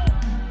Gaza?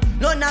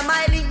 None of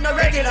my link no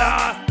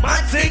regular.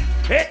 Man sick,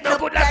 hit no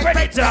good like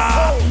predator.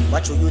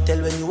 What should you tell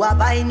when you are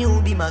buying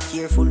new? Be more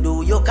careful,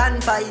 though you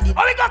can find it.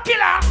 Oh, we go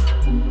killer.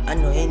 I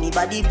know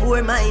anybody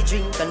pour my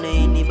drink, I know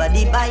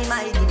anybody buy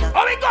my dinner.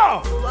 Oh, we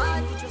go.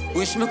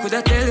 Wish me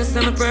coulda tell you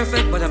I'm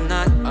perfect, but I'm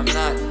not.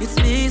 It's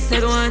me,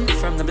 said one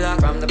from the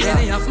block.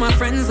 Many of my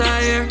friends are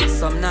here,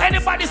 some not.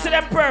 Anybody say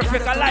them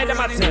perfect, I lie them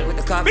at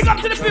them. Big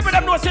up to the people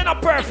that know say not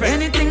perfect.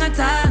 Anything at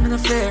all, I'm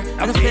fair.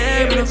 I'm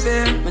fair.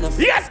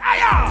 Yes, I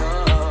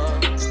am.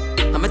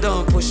 I'm a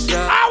don't push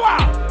ya.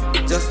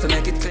 Just to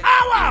make it clear.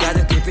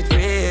 Gotta keep it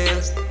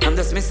real. I'm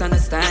just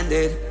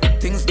misunderstanding.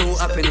 Things do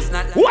happen, it's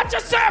not like watch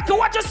your circle,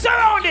 watch your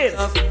surrounding.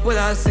 Well,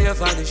 I'll see you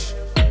vanish.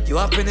 You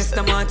happiness,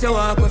 the man to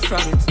walk away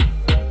from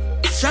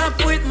it.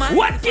 Sharp with my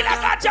What Killa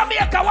got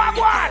Jamaica,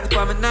 what?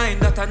 From a 9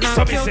 that I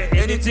knock so you.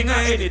 Anything or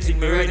anything,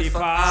 me ready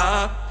for.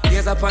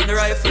 Gaze up on the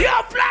rifle. Yo,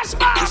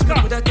 flashback. Wish me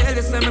could have tell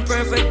you say me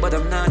perfect, but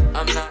I'm not.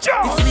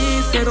 It's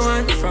me, said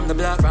one from the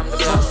block.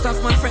 Most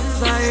of my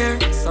friends are here,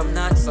 some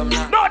not.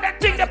 No, that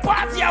thing the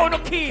party I wanna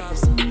keep.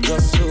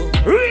 Just true.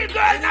 Real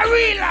girl in a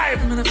real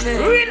life.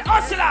 Real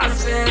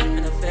hustlers.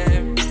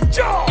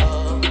 Joe.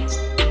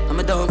 I'm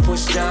a don't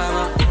push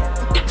drama.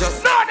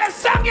 Just know the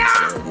song,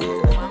 yeah.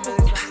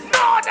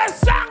 Know the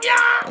song,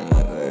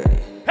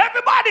 yeah.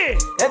 Everybody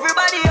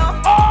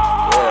up.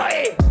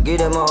 Oh, give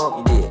them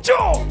up, yeah.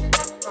 Joe.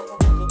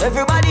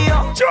 Everybody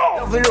up. Joe.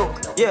 Have a look,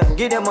 yeah.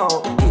 Give them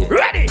up, yeah.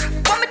 Ready?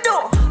 What me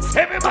do?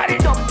 Everybody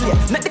up,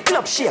 yeah. Make the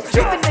club shake.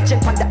 Living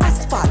legend on the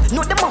asphalt.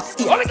 Know the must,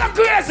 yeah. Oh, we got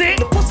crazy.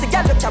 The pussy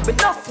gal look have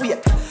enough weight.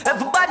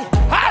 Everybody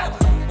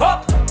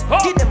up.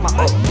 Give them a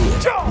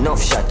update.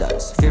 Enough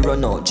shatters. Fear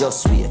run out,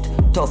 just wait.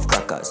 Tough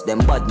crackers, them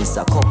badness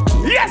a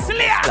cupcake. Yes,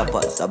 Leah.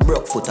 Clappers, a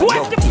broke foot, a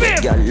dog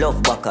teeth. Girl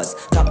love backers.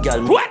 Top girl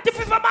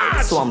 25th of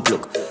March. Swamp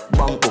look.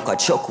 Bank hook, a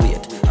chuck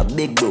weight. A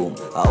big broom,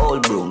 a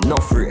old broom. No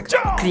freak.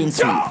 Clean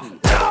sweep.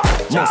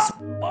 Must.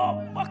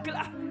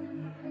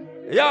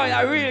 Yo, you're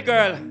a real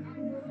girl.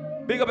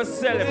 Big up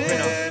yourself, you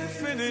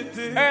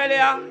know.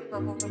 Earlier,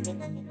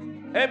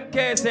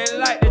 MK saying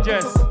like the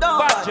dress.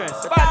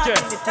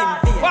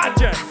 Bad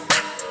dress.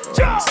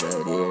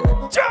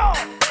 Joe.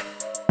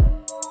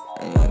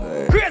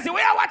 Crazy, we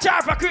are watching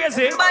out for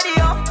crazy.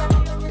 Everybody up.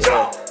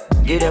 Joe.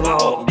 Give them a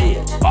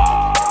update.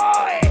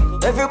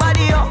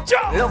 Everybody up.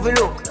 Joe. Love you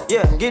look.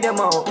 Yeah, give them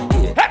a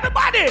update.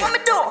 Everybody. What me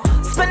do?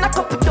 Spend a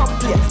couple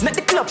dump here. Make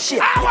the club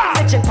shake.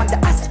 Legend on the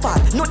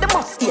asphalt. Know the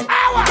must here.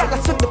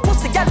 Y'all swim the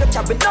pussy. Y'all look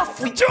have enough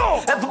with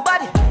Joe.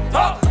 Everybody.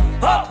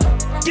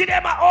 Give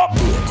them a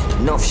update.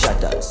 Enough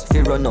shatters.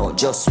 Fear run out,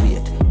 just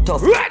wait.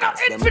 Tough right now,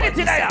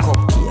 infinity there.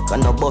 Cupcake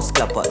and no bus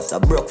clappers. A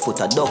broke foot,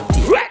 a dog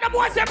teeth. Right now,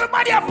 once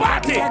everybody a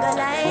party. And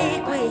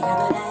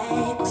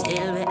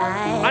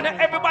then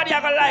everybody a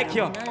gonna like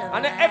you.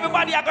 And then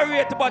everybody a gonna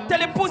rate you. But tell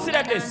him pussy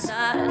them this.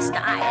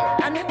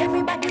 And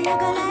everybody a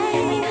gonna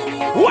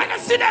like. When you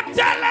see them,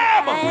 tell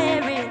them.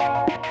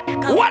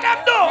 What them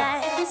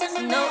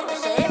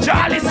do?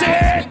 Charlie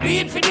said, do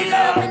it for the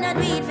love.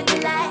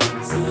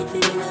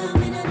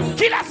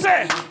 Killa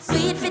say,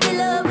 sweet for the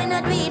love, we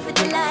not wait for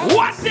the light.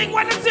 One thing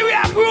when you see we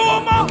have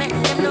room,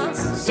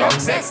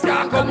 success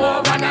can't come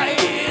overnight.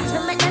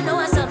 So make them know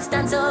a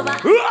substance over.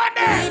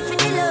 Wait for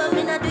the love,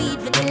 we not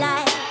wait for the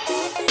light.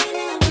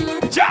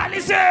 Charlie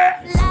say,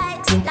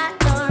 light, that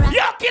alright.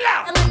 Yo,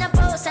 Killa. I'm on a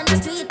post and a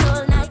tweet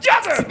all night.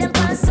 Jugger. See them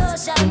on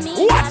social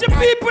media. Watch the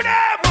people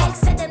them.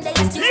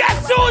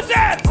 Yes,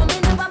 Susan.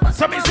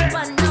 So me say,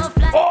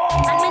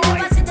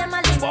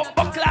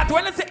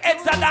 when you say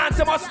Ed's a dance,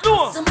 you must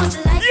know.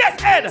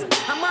 Yes, Ed.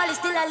 I'm always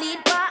still a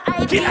lead bar.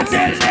 Killa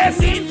tell them,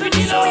 need for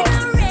the love.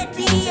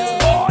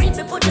 If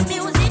we put the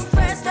music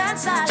first,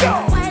 that's all.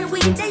 While we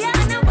there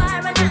and a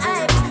war and a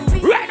hype.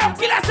 Right now,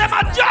 Killa say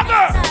my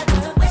jugger.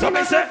 So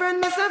me say,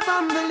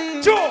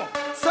 Joe.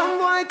 Some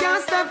boy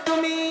can't step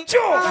to me.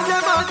 Joe.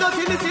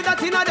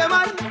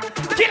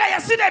 Killa, you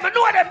see them, you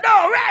know them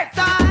now, right?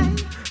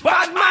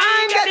 Bad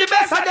man get the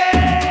best of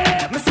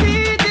them. Me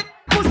see the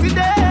pussy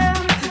them.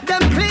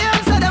 Them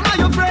claims that them are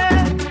your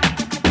friend.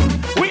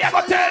 We are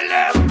gonna tell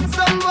them.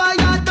 Some boy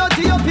are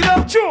dirty up, you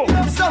know. Joe.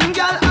 Some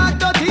girl are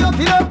dirty up,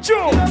 you know.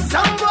 Joe.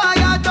 Some boy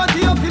are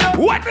dirty up, you know.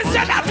 When we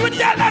say that, we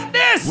tell them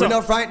this. We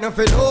not frightened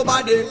for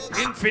nobody.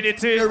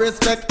 Infinity. We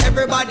respect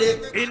everybody.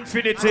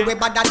 Infinity. We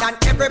better than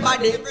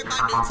everybody.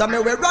 So me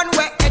we run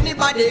where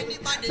anybody.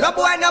 No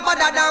boy no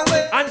better than we.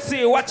 And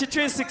see, watch it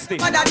 360.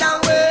 Better than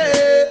we.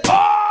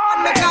 Oh.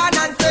 Me can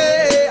and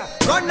say,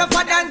 run up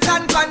a dance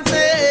and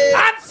fancy.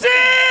 And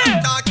see.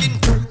 Talking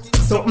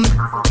something,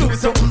 do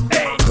something,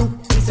 hey, do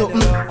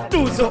something,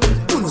 do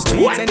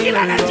something. What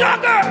Killa the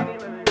jugger?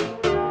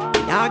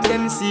 Dog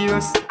them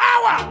serious.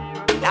 Hour.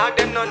 Dog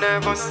them no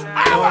nervous.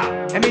 Hour.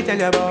 Let me tell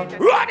you about.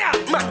 Run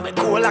out. Man, we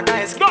cool like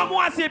ice. No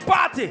more see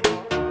party.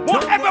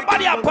 Want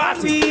everybody a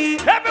party.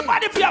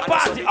 Everybody for a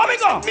party. How we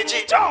go?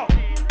 Joe.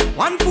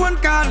 One phone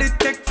call it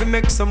take to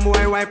make some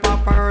boy wipe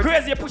up her.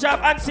 Crazy push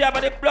up and see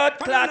about the blood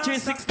clot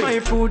 360. My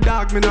food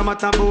dog, me no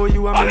matter about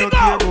you and me no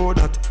care about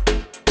that.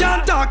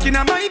 Can't talk in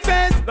my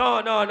face.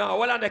 No.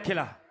 Well on the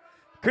Killa.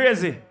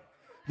 Crazy.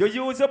 You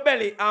use your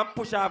belly and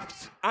push up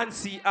and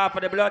see after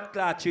the blood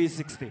clot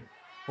 360.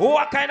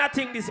 What kind of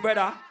thing this,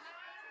 brother?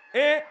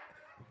 Eh?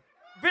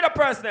 Video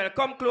personal,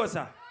 come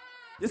closer.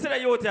 You see the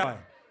youth here?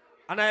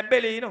 And I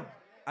belly, you know?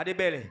 At the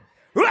belly.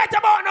 Right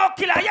about now,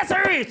 Killa. Yes,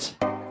 I reach.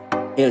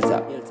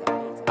 Ilsa.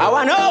 I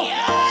wanna know.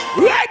 Yes.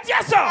 Right,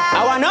 yes, sir.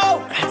 I wanna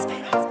know.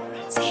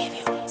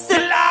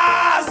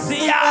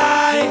 Selassie.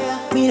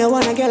 Me no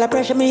wanna get a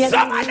pressure me.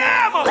 Some of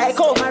them. Like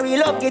how my real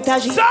love guitar.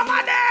 Some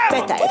of them.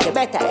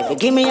 Better if you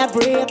give me a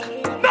break.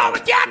 No, we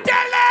can't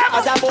tell them.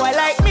 As a boy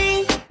like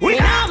me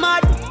not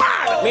mad.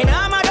 Me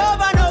not mad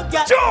over no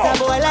girl. As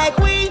a boy like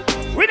we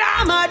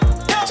not mad.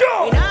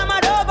 We not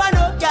mad over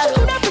no girl.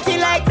 Coulda pretty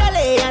like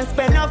Dolly and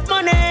spend enough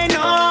money,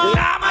 no. We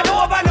not mad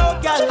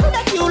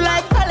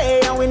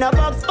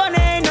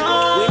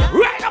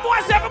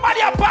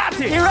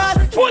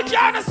party. Full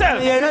jar on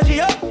yourself. Energy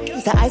up.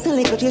 It's a ice and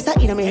liquor chaser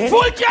in my head.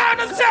 Full jar on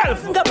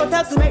yourself. Got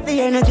protects to make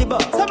the energy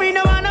buzz. So me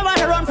no wanna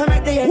run from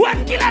make the energy.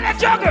 What Killa the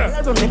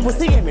jugger? From the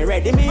pussy get me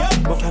ready me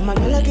up. But from my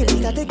girl I kill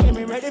it to get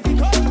me ready for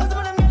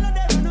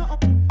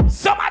come.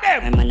 Some of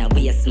them. I'm on a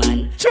waste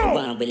man. True.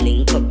 One we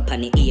link up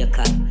on the ear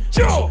cut.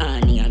 True.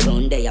 Annie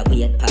around there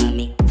wait for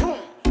me.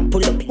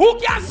 Pull up. Who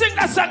can sing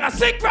that song? I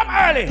sing from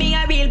early. Me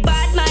a real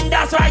bad man,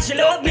 that's why she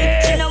love me.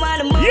 She no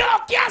want more. You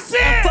can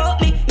sing.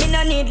 Fuck me, me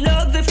no need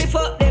love if you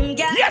fuck them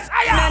girls. Yes,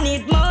 I am. No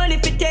need money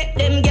if you take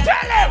them girls.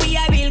 Tell them. We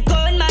a real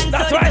con man,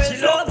 that's so why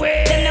she love me.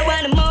 Them no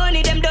want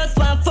money, them just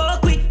want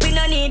fuck with. We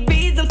no need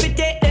reason if you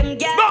take them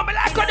girls. No, me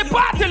like on the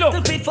party look.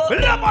 Me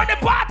love on the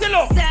party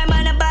look. Say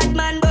man a bad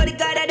man, but the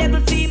God a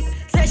devil theme.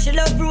 Say she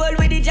love roll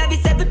with the Javi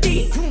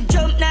 17.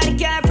 Jump now the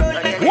car front.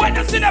 When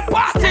you see the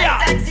party,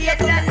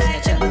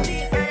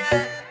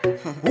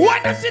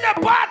 when you see the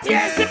party,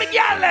 see me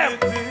girl them.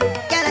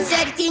 Girl, I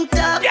said it in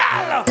top.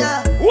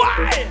 Girl,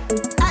 why?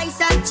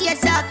 Ice and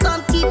chaser,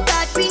 come keep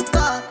that drink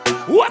up.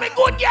 What me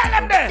good girl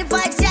them there? The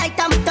vibes right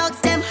and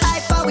thugs them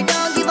hyper, we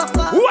don't give a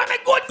fuck. What me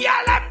good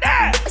girl them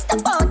there?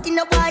 Step out in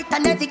the white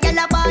and every girl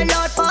a ball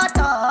out for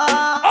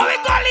talk. Oh, we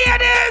go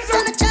ladies.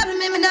 So no trouble,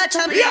 me no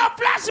trouble. Yo,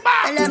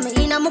 flashback. Let me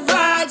in on my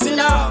vibes, you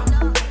know.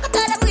 I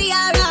tell them we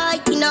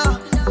alright, you know.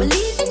 We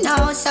leaving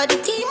now, so the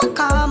team will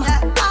come.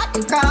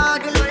 Party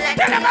crowd, you know, like.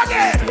 Tell them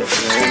again.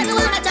 I don't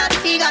wanna try to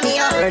figure me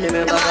out.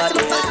 Remember God,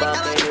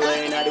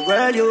 anywhere in the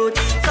world, youth.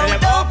 So we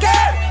don't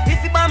care.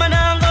 If you bomb and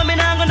I'm going,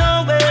 I'm going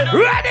nowhere.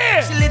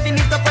 Ready. She living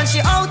it up and she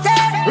out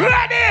there.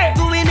 Ready.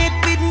 Doing it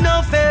with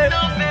no fear.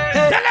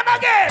 Hey. Tell them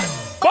again.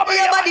 Bubble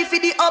your body for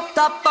the up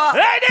top bar.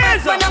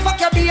 Ladies. When you fuck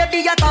your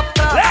baby, you top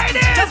top.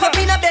 Ladies. Just up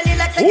in a belly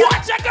like a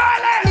watch your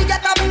girl. Me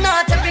get up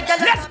not every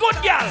girl. Yes, good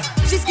girl.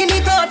 She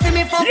skinny tall for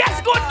me fuck.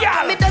 Yes, good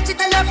girl. Me touch it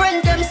tell her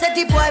friend them say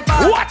the boy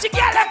ball. Watch your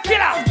girl,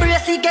 Killa.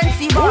 Brace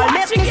against the ball.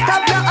 Make me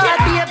stop your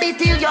heart, baby,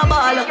 till your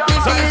ball. You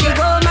feel the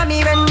go,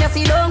 mommy, when you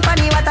see long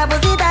funny. What a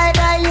pussy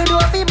die, you do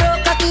if you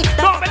broke cocky.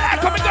 No, me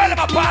like how me girl in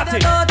my party.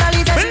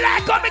 Me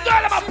like how me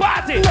girl in my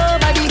party.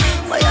 Nobody,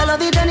 but you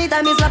love it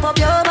anytime you slap up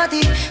your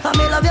body. And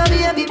me love your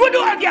baby. Good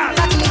old girl.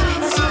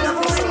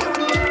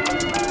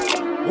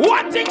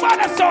 One thing about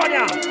the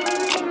Sonia.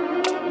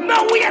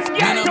 No waste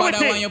girl, no do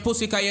bother it. when your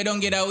pussy cause you don't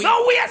get away.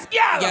 No waste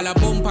girl. Girl a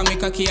bump and me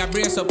cocky a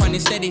brace up and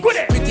it steady.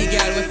 Good. Pretty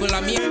girl we full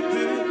of me.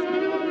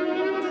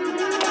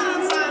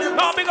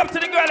 No, big up to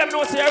the girl them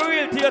know say you're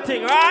real to your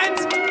thing, right?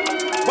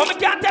 But me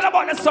can't tell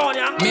about the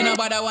Sonia. Me no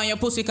bother when your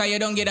pussy cause you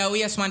don't get a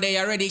waste man they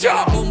already.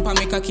 Girl a bump and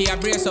me cocky a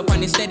brace up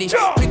and it steady.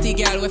 Pretty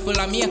girl we full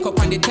of makeup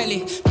on the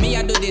telly. Me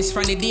a do this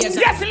from the days.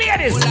 Yes,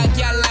 ladies. Full of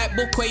girl like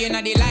book where you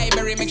in the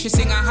library. Make she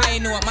sing a high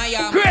note. My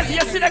crazy,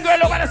 you see the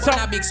girl over the song.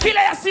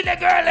 Killa, you see the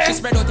girl. She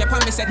spread out your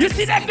palm. You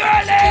see the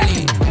girl.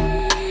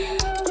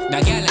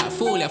 That girl a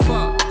fool you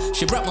fuck.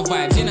 She brought my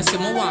vibes, you know see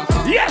me want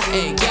come. Yes.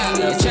 Hey girl,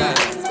 you try.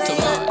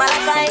 Tomorrow.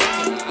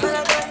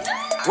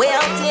 We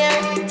out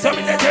here. Tell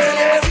me the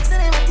girl.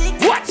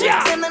 Watch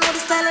ya.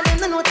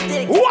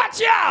 Watch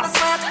ya.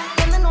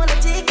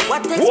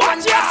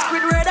 Watch ya.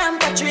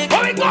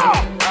 Here we go.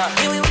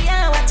 Here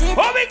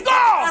we go.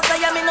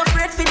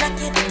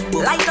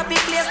 Light up the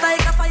place like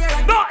a fire.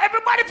 No,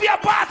 everybody for your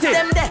party.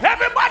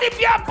 Everybody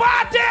for your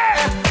party.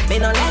 Me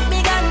no let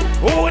me gun.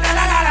 Ooh la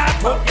la la la.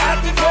 Fuck y'all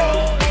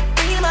before.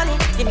 Real money.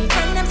 Give me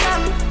friend them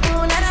some.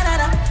 Ooh la la la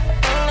la.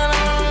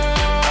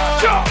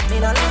 Sure. Me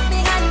no let me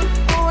gun.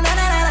 Ooh la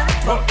la la la.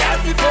 Fuck y'all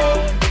before.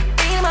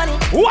 Real money.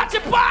 Watch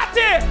your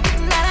party.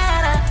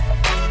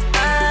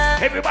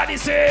 Everybody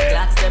say.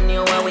 Blacks them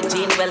new one with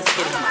Gene well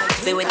skin.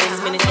 Say with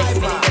this minute,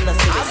 next minute, and the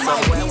city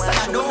somewhere.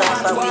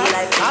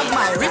 Have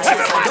my riches,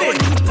 everybody. I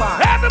don't need part.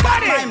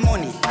 Everybody. Got my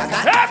money, I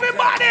got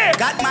everybody.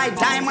 Got my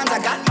diamonds,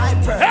 I got my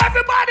pearl.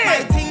 Everybody.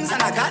 My things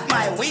and I got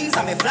my wings,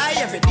 and me fly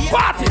every day.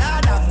 Party.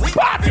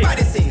 Party.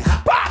 Everybody sing.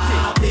 Party.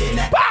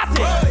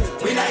 Party.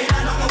 We not in a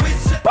number with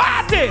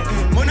party.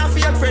 Mona for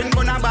your friend,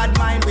 gonna bad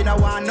mind. We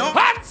don't want no.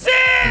 Handsy.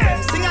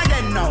 Sing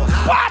again now.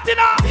 Party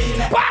now.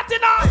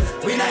 Party now.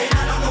 We not in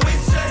a number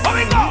with here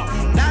we go.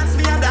 Dance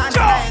me a dance,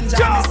 I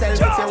enjoy myself.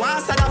 If you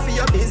want to for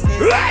your business.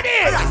 Ready.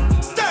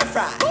 Right. Stir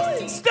fry.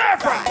 Stir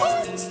fry.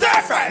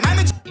 Stir fry.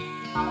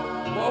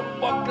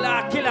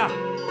 Killa.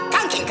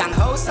 Can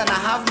house and I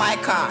have my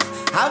car.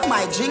 Have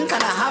my drink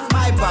and I have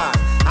my bar.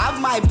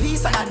 Have my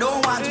peace and I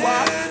don't want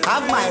war.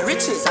 Have my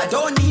riches, I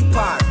don't need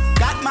par.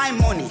 Got my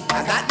money,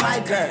 I got my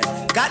girl.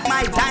 Got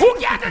my time. Who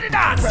can do the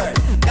dance?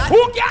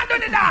 Who can do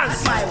the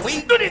dance? My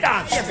wing. Do the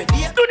dance. Every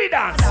day. Do the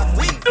dance.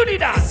 Do the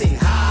dance. Sing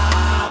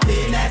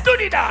happiness. Do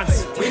the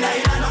dance. We not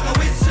in a number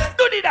with shit.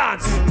 Do the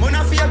dance.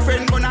 Mona for your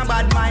friend, gonna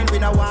bad mind. We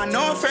don't want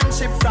no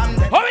friendship from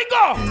them. How we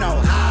go? No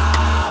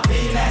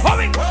happiness. How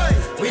we go?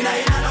 We not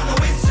in a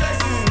number with stress.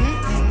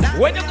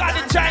 When you got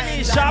the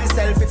Chinese shop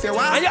and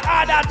you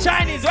order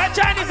Chinese, what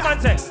Chinese man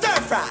say? Stir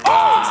fry.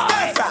 Oh,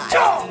 stir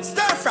fry.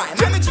 Stir fry.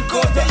 Let me to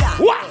go there.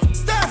 What?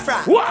 Stir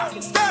fry.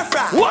 What? Stir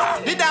fry.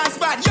 What? The dance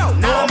bad. Yo,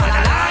 no man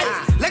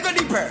alive. Lego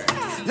the bird.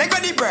 Lego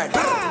the bird.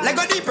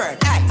 Lego the bird.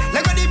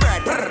 Lego the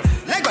bird.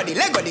 Lego the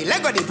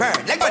Lego the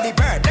bird, Lego the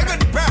bird, Lego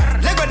the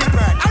bird, Lego the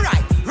bird.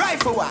 Alright,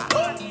 rifle war.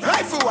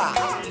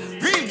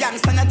 Real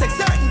gangsta not take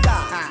certain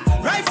dog.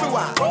 Rifle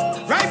war.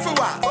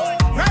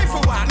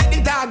 Make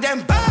the dog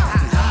them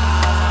bark.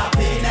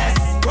 Happiness,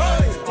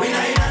 we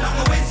not in a long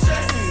with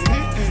stress.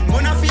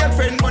 Gonna fake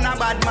friend, gonna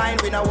bad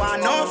mind. We no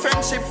want no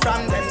friendship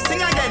from them.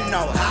 Sing again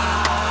now.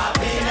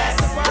 Happiness,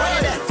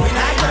 we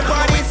not in a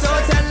party, so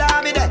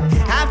tell me that.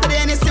 After the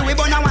NSC, we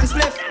burn a one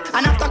spliff.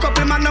 And after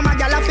couple magnum, a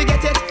gal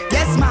forget it.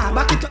 Yes, ma,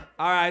 back it up.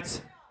 All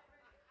right.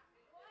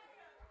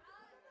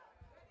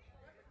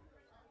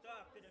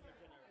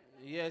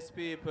 Yes,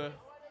 people.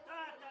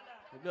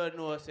 You don't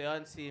know, say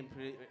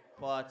Unseengreat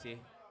party.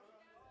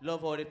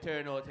 Love how they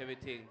turn out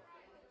everything.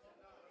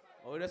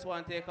 But we just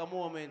want to take a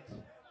moment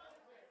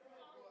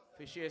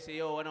to share, say,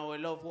 yo, one of our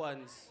loved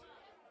ones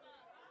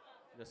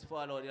just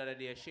follow the other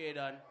day.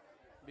 Shadan,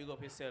 big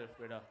up yourself,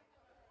 brother.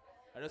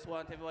 I just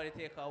want everybody to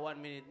take a 1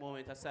 minute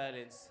moment of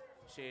silence.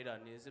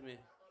 Shadan, you see me?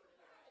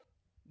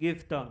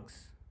 Give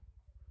thanks.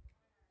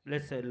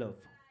 Blessed love.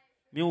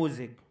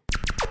 Music.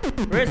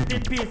 Rest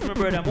in peace, my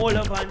brother. More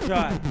love and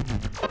joy.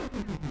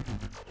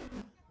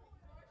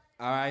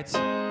 All right.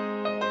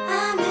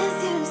 I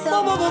miss you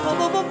so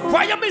much.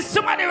 Why you miss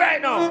somebody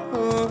right now?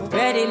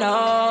 Ready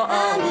now.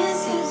 I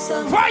miss you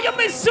so much. Why you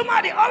miss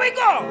somebody? How we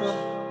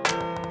go?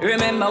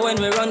 Remember when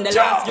we run the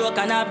last joke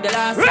and have the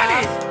last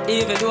laugh?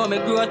 Even though me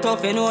grow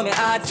tough, you know me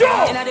hard.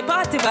 In the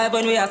party vibe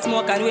when we are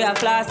smoke and we are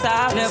flash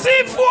off.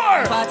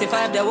 C4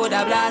 45 they would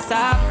have blast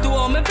off. To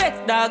all me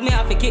vets dog, me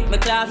have to kick my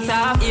clocks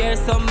off. Hear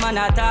some man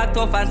attack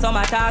tough and some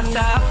attack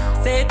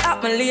soft. Say it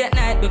happen late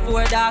night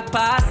before dark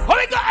pass. How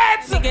we go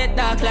heads? We get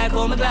dark like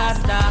how my glass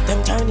dark.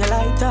 Them turn the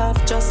light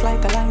off just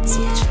like a light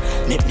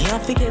switch. Make me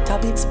have to get a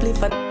big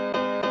spliff and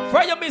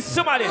why you miss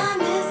somebody? I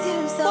miss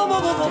you so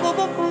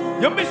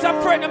much. You miss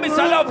a friend, you miss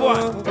a loved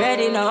one.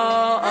 Ready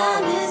now. I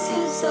miss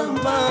you so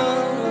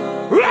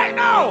much. Right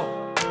now.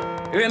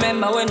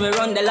 Remember when we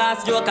run the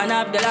last joke and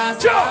have the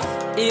last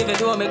laugh? Even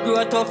though me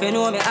grow tough, you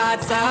know me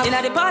hard soft.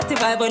 In the party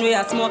vibe when we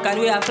are smoke and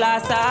we are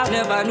flash off.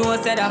 Never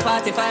know said at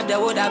 45 they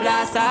would have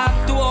blast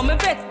off. To all me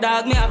vets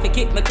dog, me have to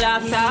kick my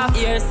clocks off.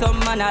 Hear some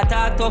man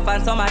attack tough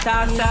and some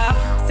attack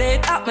soft. Say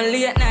it happen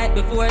late night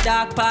before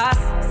dark pass.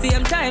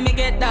 Same time me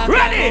get dark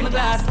like my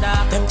glass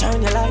dark. them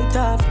turn the light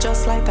off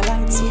just like a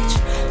light switch.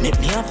 Make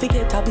me have to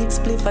get a big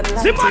spliff and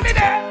light it. Somebody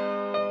there.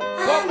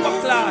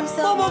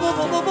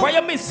 Why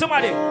you miss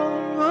somebody?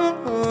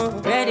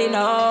 Ready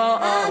now.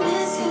 I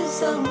miss you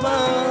so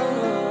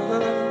much.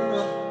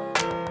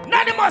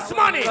 Anonymous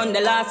money. On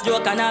the last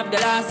joke and have the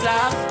last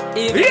laugh.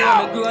 Even Yo,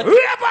 though me grow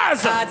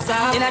Ravers.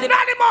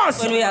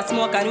 Anonymous. When we are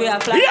smoke and we are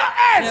fly.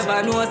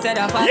 Never know said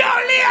a fight. Yo,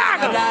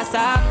 Leon. Blast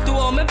off. To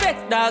all me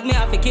vets dog, me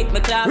have to kick my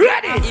clap.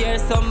 Ready. Hear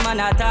some man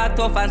attack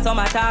tough and some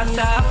attack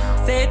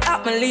soft. Say it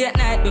happen late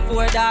night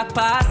before dark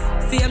pass.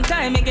 Same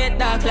time me get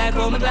dark like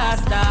how my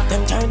glass dark.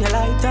 Them turn the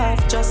light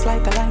off just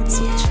like a light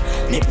switch.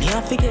 Make me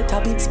have to get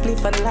a big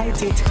spliff and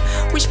light it.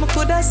 Wish me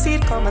coulda see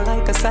it coming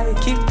like a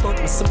sidekick, but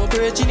me see my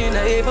virgin in a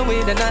heaven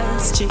with a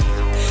nice chick.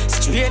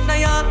 Straight New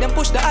York, them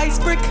push the ice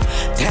brick.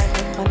 Damn,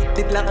 them man it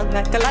did long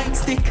like a line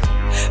stick.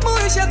 Me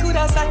wish I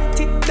coulda sight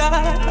it,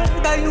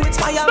 that you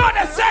inspire. No,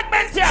 the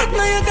segment here.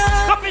 Now you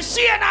got Copy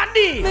Shane and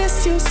D.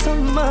 miss you so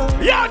much.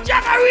 Yo,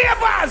 Jagga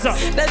Ravers.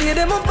 That you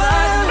them a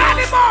bad.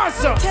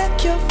 Anonymous.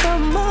 Take you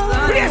from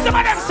us. Play some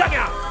of them song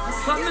here.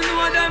 Some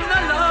know them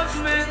not love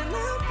me.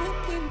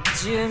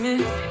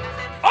 Jimmy.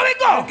 How we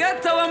go?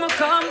 Get where I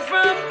come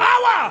from.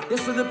 Our.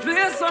 This is the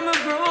place where I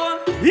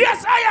grow.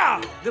 Yes, I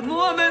am. The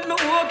moment I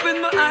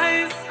open my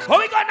eyes. How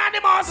we go,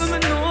 Anonymous? I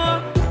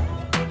know.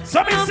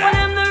 So me Some say. of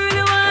them don't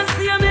really want to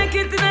see you make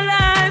it in a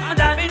life. And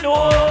that me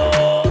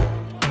know.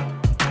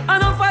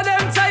 Enough of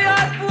them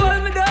tired, pull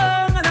me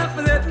down, and I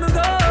let me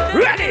go.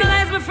 Ready.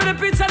 Analyze me for the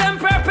picture, them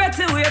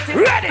perpetuating.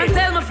 Ready. And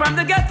tell me from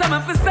the ghetto, me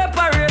for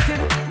separated.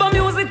 But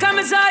music and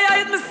me joy,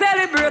 I hit me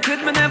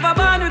celebrated. Me never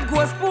born with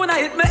ghost spoon,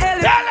 I hit me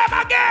elevated. Tell them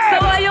again. So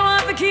why you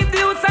want to keep the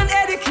youths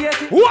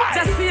uneducated? Why?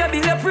 Just see you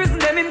be the prison,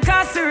 them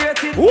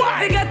incarcerated.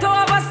 Why? They get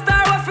over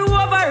star, what you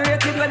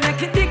overrated. When they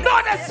kick dig No,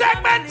 the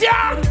segment,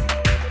 yeah.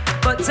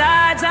 But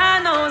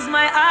Jaja knows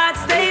my heart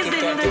stays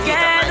in the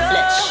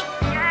ghetto.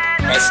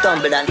 I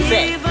stumbled and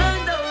fell.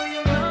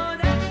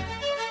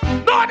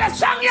 No, the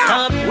song, yeah.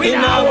 Stop, we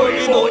now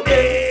worry about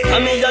it.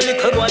 I'm a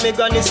little boy, me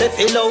granny say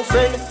fellow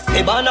friend.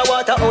 Me born a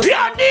waterhouse.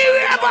 Yo, D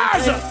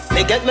Ravers.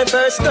 Me get my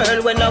first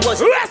girl when I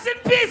was. Rest in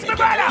peace, my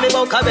brother. Me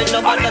about Karen,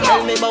 nobody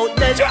tell me about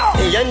them.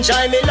 Me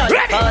enjoy me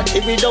life, party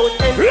without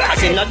them. I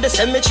sing at the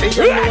cemetery,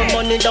 you know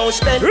money don't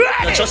spend.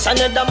 Not just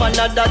another man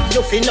that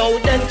you feel know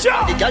them.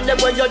 The girl them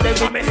when you're there,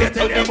 we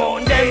tell them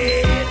about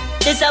them.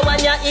 This a one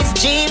ya is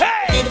cheap,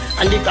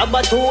 and the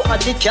grabber too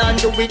hot, they can't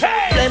do it.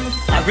 Them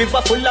a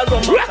river full of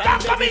rum.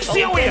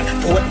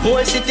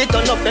 More city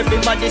turn up,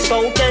 everybody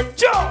spoken.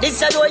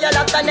 This a door you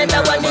lock,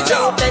 another one is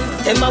open.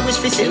 Them a wish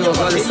we see you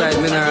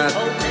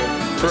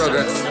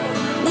progress.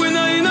 We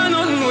not in a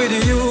nothing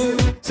with you.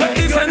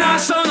 If you not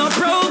show no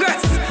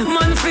progress,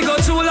 man fi go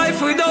through life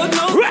without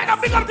no.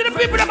 big up to the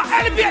people that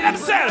elevate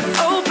themselves.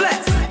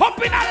 Hopeless. Up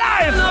in our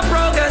life. No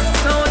progress,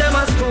 no them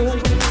a school.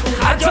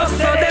 I just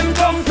saw them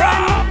come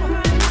from.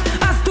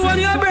 I stole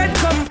your bread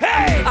come.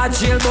 Hey. I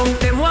jail bunk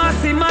them want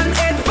see man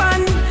head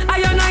pan. I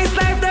your nice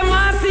life them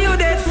want see you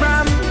dead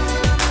from.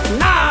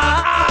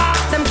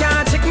 Them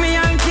can't check me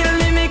and kill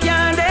me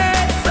can't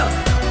dead. So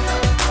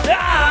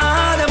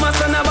them a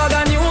send a bag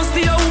of news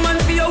to your woman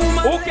for your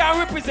woman. Who can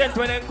represent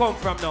where they come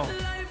from now?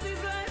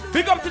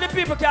 Big up to the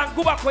people can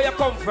go back where you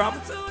come from.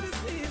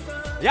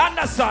 You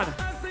understand?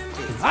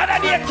 Other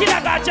day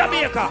Killa got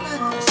Jamaica.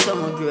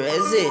 Some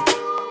crazy.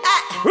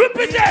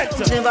 Represent.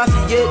 Never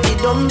forget the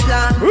dumb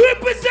plan.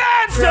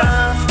 Represent.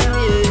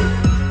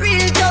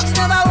 Real talks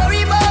never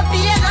worry about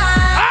being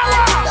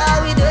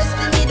hard. We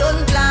destiny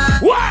don't plan.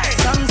 Why?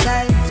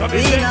 Sometimes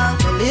we not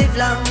live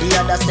long. The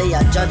other say a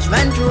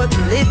judgment road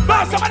to live.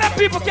 But some of them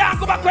people can't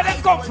go back where they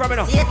come from, you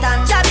know.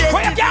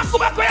 Where you can't go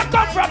back where you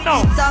come from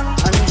now.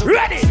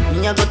 Ready?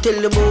 Me a go tell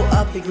you about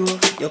happy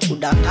growth. You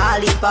coulda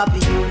call it papi.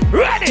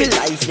 Ready? Me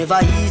life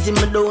never easy,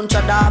 me don't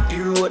try the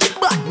happy road.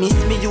 But miss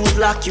me use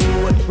lucky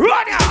road.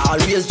 Ready?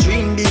 Always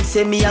dream big,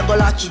 say me a go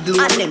lucky glow.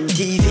 And them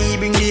TV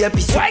bring the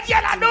episode. Why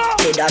girl I know?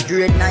 Head a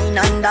grade 9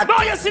 and that.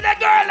 No, you see the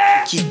girl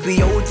eh? Kick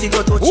we out, we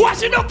go touch. What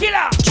you do,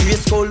 Killa?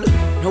 Trace skull.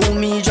 Now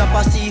me drop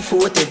a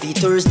C4 every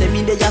Thursday.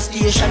 Me dey a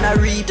station a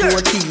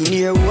report.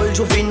 Teen-year-old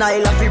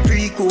juvenile a free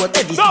pre-court.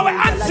 No, we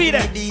unsee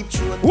them.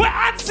 We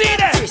unsee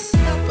them.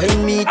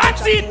 When me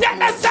unsee, take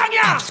the song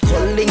ya.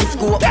 Sculling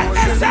scope. Take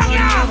the song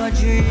ya.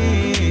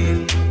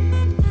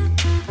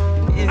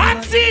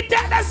 Unsee,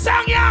 take the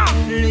song ya.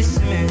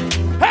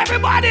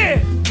 Everybody.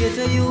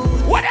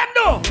 What them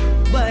do?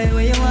 Buy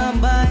where you want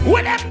buy.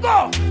 Where them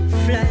go?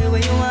 Fly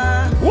where you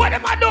want. What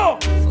them a do?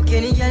 Fuck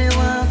any girl you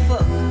want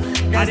fuck.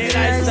 That's the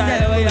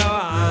lifestyle where you want.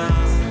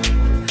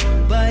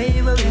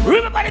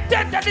 Remember the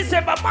 10th of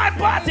December, my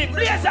party,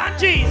 Blaze and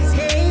Jeans.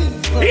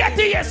 Here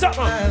to hear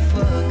something.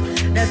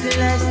 That's the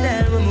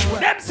lifestyle when we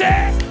want. Them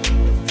say.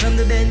 From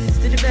the Benz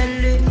to the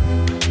Bentley.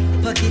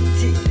 Pocket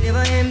tick, never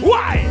empty.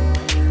 Why?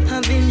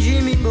 I've been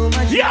dreaming about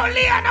my dream. Yo,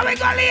 Leanna, we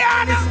go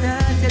Leanna.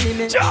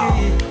 Joe.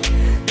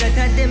 Lot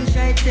of them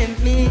try to tempt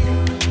me.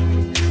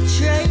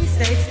 Try to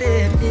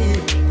sidestep me.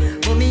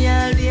 But me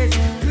always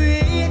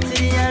pray to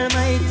the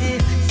Almighty.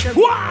 For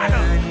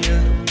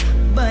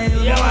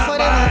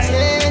them to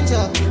change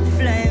up.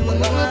 Flying when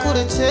we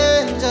couldn't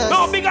change us. No,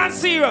 big and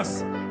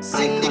serious.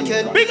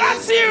 Syndicate. Big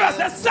and serious.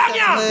 The song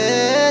ya.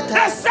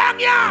 The song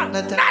ya.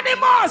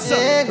 Anonymous.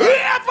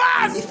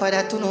 Ravers. If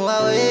I to know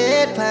I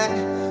wait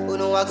pan.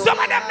 Some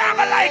of them not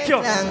gonna like you.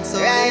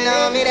 Right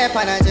now me there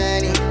on a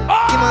journey. Give my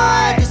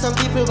heart to some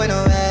people when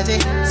I'm heavy.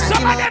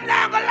 Some of them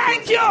not gonna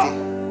like you.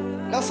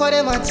 Now for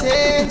them I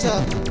change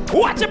up.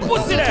 Watch your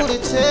pussy there.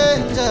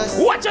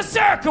 Watch your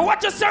circle.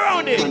 Watch your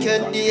surrounding.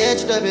 Because the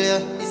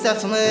HW is up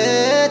for my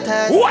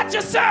haters. Watch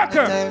your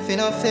circle. Time for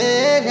no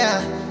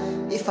failure.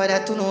 If I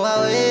to know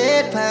I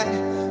wait pan.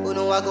 Who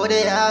know I go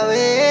there I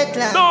wait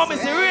plan. No,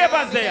 Missy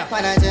Ravers there.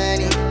 On a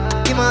journey.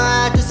 Give my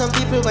heart to some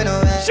people when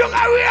I'm heavy. Sugar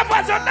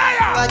Ravers on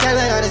there. I tell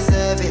when I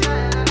deserve it.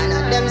 And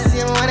at them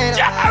same one and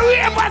Sugar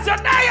Ravers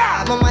on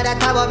there. My mother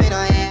tab up in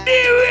her head. The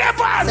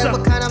Ravers. Some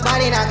kind of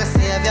body that can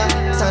save ya.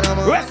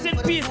 Rest in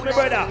peace, my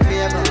brother.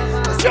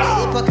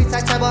 Hypocrites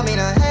are tab up in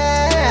her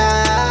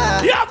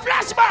head. Yo,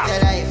 flashback. Your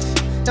life.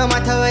 No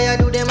matter where you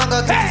do them, I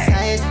go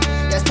criticize.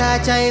 You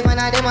start jive and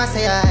them I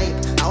say hype.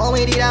 I want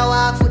we did a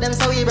walk for them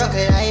so we broke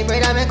it. I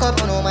brother make up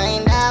no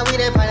mind that we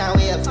dey pan a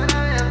wave.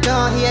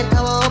 Don't hate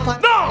cover up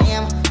on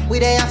name. We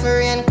dey for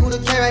rain,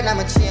 could carry on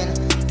my chain.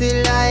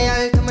 Still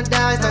loyal to my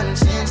dogs, don't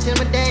change. Till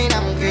my day in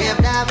I'm grave,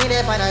 that we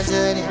dey on a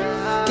journey.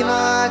 Give my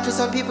heart to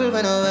some people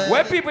when I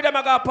when people them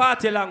a go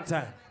party long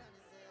time.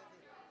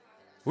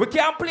 We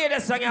can't play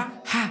this song, yeah?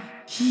 Ha,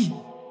 he,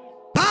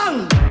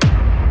 bang!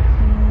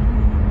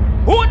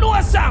 Who know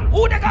a song?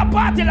 Who they got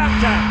party long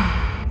time?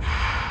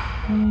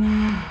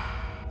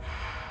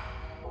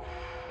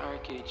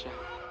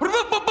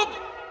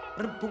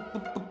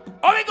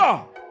 How we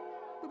go?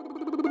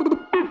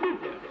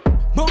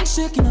 Bone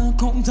shaking and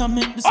come to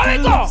make the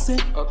school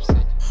upset.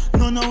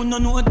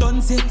 No,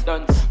 done set.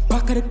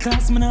 Back of the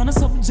class, man, on a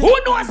subject. Who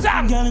know a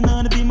song? Girl, in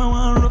order to be my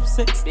one rough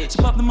sex. She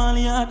pop the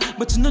molly hard,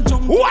 but you no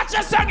jump. Watch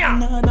a song,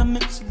 yeah. That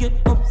make she get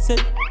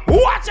upset.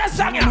 Watch a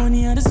song, yeah.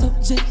 Money on the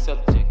subject.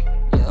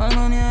 Yeah,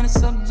 money on the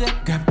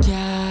subject. Grab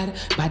card,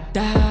 bad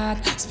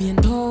dad, spin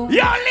toe.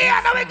 Yo,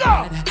 Leon, how we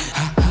go?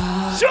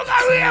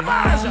 Sugar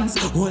Ravers.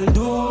 Hold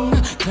on,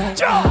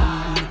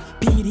 clap.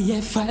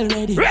 PDF file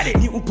ready.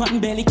 New pan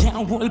belly,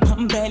 can't hold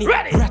pan belly.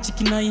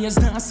 Ratchet in her ears,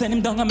 now send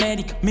him down a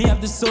medic. Me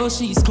have the soul,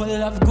 she's skull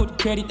have good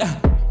credit.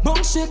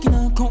 Bone shaking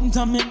and come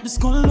to make the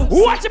skull up.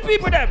 Watch the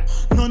people them.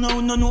 No,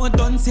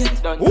 done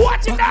set.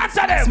 Watch the dance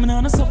of them. Man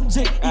on a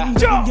subject.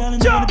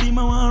 Jump. Be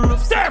my one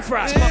rough. Stir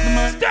fry.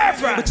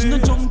 But you no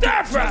jump.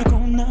 Stir fry.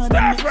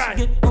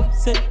 Get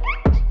upset.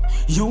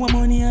 You want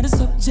money on the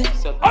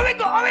subject. How we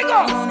go?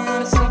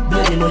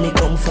 Bloody money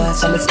come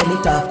fast, I'ma send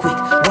it off quick.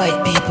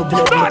 White people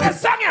blood me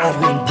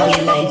offering.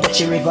 Pay line, touch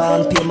the river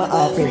and pay my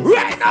offering.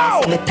 Right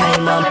now. Send me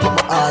time and put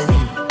my all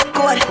in.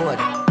 Code.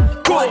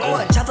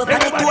 Travel by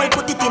the toll,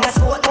 put it in a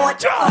sport mode.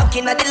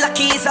 Walking at the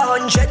Lucky's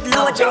 100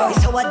 load.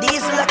 It's how a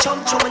diesel a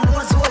chump through my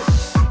nose hole.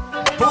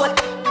 Boat,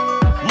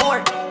 more,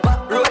 back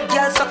road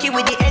girl sucky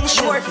with the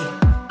ensure.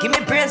 Give me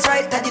brains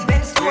right at the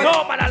Benz store.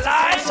 No man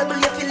alive.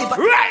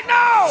 Right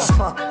now.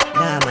 Fuck,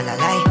 nah man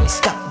alive.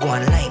 Stop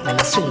going light, man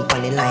I swing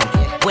on the line.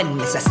 When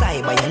it's a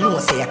cyber, you know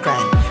say a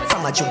crime.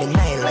 From a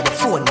juvenile, like the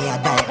phone me a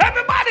die.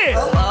 Everybody.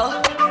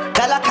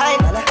 Dollar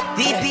kind,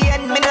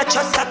 VPN, me not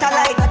trust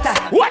satellite.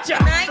 Watch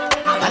out.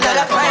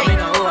 Another crime.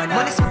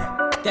 Money.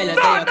 Tell us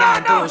how you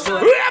can't do show.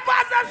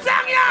 Ravers and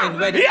sang ya. Yo,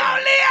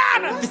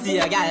 Leon. You see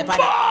a guy Boy,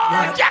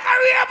 Jack and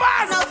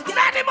Ravers.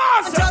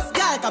 Anonymous. Just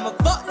girl, come a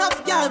fuck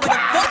enough girl with a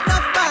fuck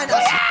enough man.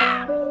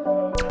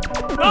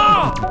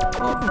 No.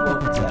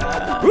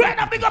 Right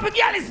now, pick up a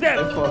girl is them.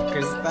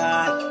 Fuckers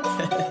start.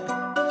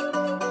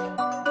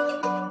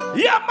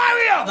 Yeah,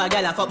 Mario. If a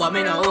girl a fuck but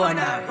me no own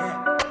her.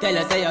 Tell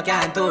us how you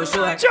can't too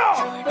short.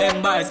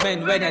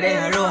 Embarrassment when you're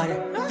there road.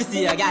 You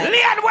see a guy.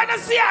 Leon, when you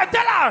see her,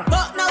 tell her.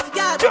 Fuck enough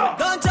girl,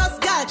 don't just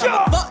girl. Come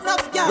a fuck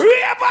enough girl.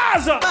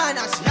 Ravers. Man,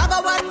 she have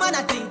a one man,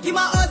 I think he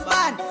my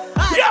husband.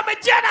 Yo, me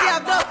Jenna. She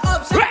have no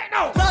option. Right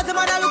now. Close the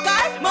man a look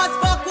at, must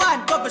fuck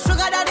one. Couple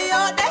sugar daddy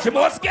out there. She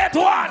must get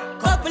one.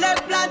 Couple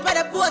eggplant by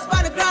the post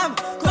by the gram.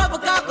 Couple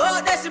cock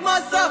out there, she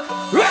must suck.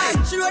 Ready.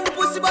 She run the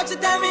pussy, but she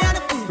tell me on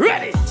the feet.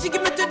 Ready. She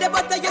give me to the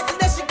butter,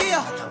 yesterday she give.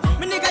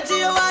 Me nigga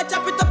Gio, I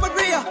chop it up and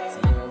real.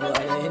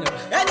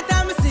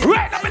 Anytime I see.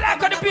 Right now, me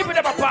like all the people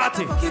in my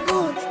party.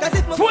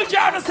 Full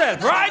jar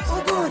yourself, right?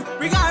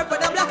 Regard for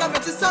the black and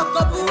make you suck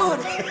up wood.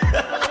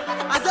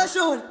 As I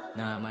should.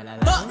 Nah, man, I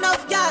fuck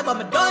enough girl, but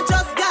me don't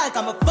just girl.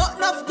 Come a fuck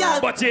enough girl.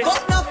 Fuck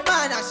enough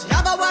man, and she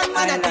have a one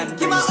man. I think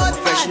he my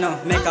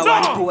husband. Make a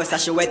one post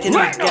as she wetting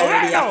up.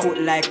 Girl be a foot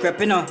like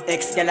creeping up.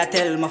 Ex girl a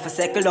tell me for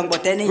circle down,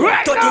 but any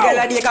 30 girl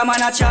a day come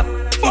on a chop.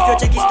 If you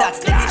check his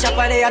stats, then the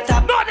chopper they a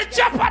top. No, the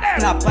chopper them.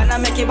 Snap and I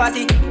make it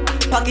body.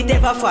 Pocket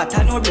ever fat,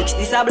 I no bricks,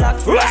 this a black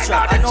full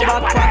strap. I no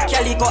back crack,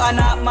 calico and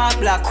a mark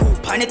black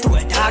hoop. On it to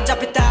a dog,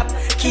 drop it up.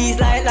 Keys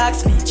like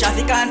locksmith,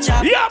 traffic and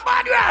chop. Yeah,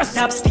 bad grass.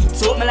 Top speed,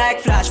 soap me like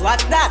flash,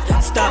 what's that?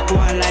 Stop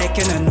going like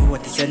you don't know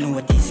what this, you know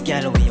what this.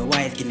 Girl, with your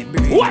wife, give me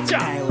brain. Watch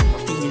out. I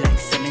feel like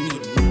 7 8.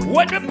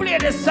 When we play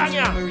this song,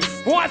 yeah, who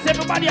wants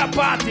everybody a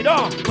party,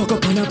 don't?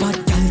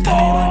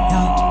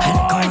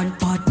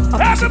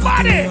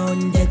 Everybody!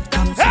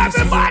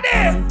 Everybody!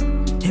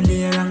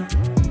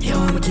 Yo,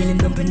 I'm killing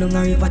dumping down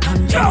a river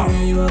town.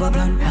 You have a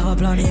plan, have a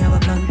plan, have a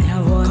plan,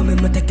 have one. Come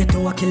in, me take it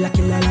to a killer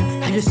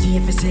land. I just see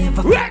if it's safe.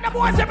 Right now,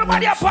 wants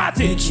everybody a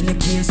party. Here we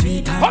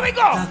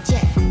go.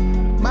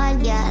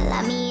 Bad girl,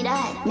 I mean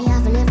that. Me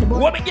have to leave the boat.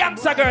 What me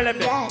gangsta girl them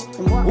do?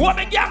 What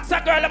me gangsta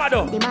girl them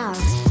do?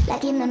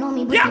 Like him no know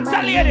me.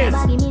 Gangsta ladies.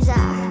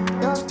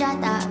 Dove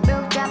chatter,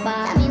 broke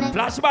chopper.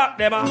 Flashback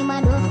them ah. Oh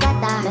my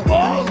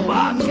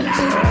God.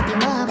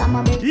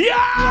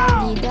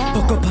 Yeah.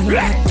 Fuck up on a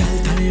bad girl,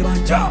 Taliban.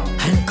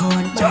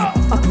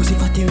 Alcohol, a pussy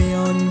fatty way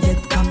on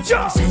get come.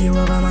 Say you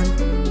have a man,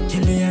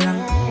 kill the air.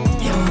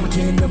 Yo, I'm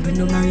killing dumping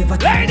down a river.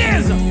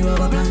 Ladies. You have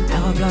a plan,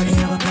 have a plan,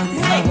 have a plan,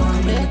 have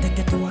one. Take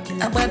it to a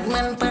killer. A bad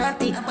man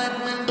party.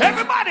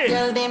 Everybody.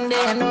 Tell them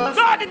they know.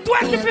 No, the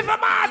 25th of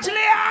March,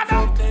 Leon.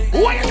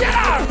 What you tell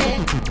her?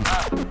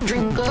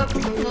 Drink up.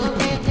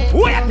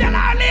 What you tell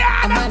her,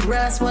 Leon? I'm a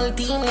grass wall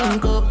team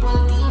link up.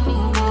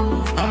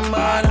 I'm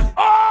bad.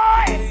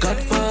 Oi.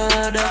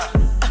 Godfather.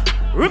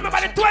 Remember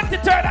the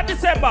 23rd of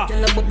December.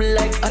 Girl a bubble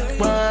like hot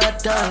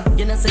water.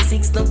 You know say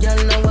 6 no girl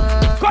no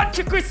one.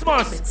 Country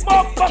Christmas.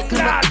 Smoke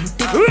buckland.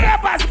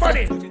 Ravers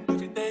money.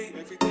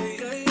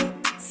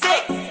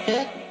 6.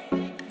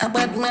 A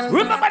bad man.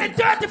 Remember the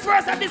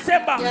 31st of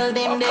December. Girl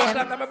them there.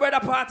 Buckland, my brother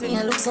party. Me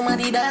a look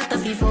somebody that a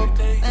fi fuck.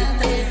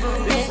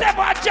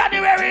 7th of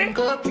January.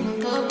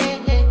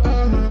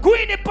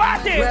 Queenie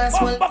party.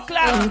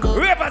 Buckland.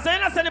 Ravers, are you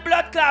not sending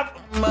blood club?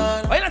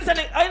 Are you not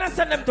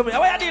sending them to me?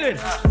 What are you dealing?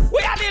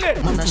 What are you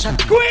dealing?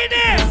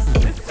 Queenie.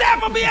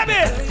 7 baby.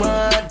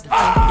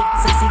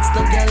 Say 6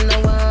 no girl no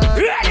one.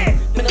 Ready.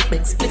 Me no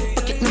bed split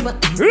pocket never.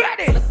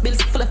 Ready. Full of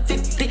bills, full of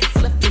 50,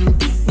 full of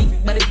 20.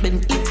 Big body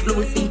bend, eat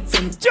low feet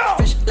from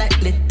fresh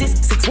like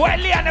lettuce. 6. Well,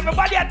 Leon,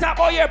 everybody at top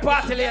all your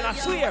party, Leon, I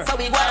swear. So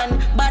we want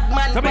bad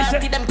man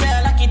party, them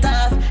clear like it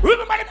off.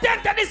 Remember the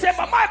 10th of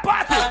December, my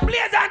party,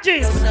 Blaze and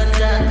Jeans.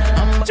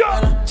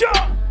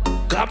 Joe,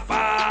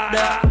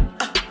 Godfather.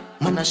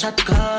 Man a shot call.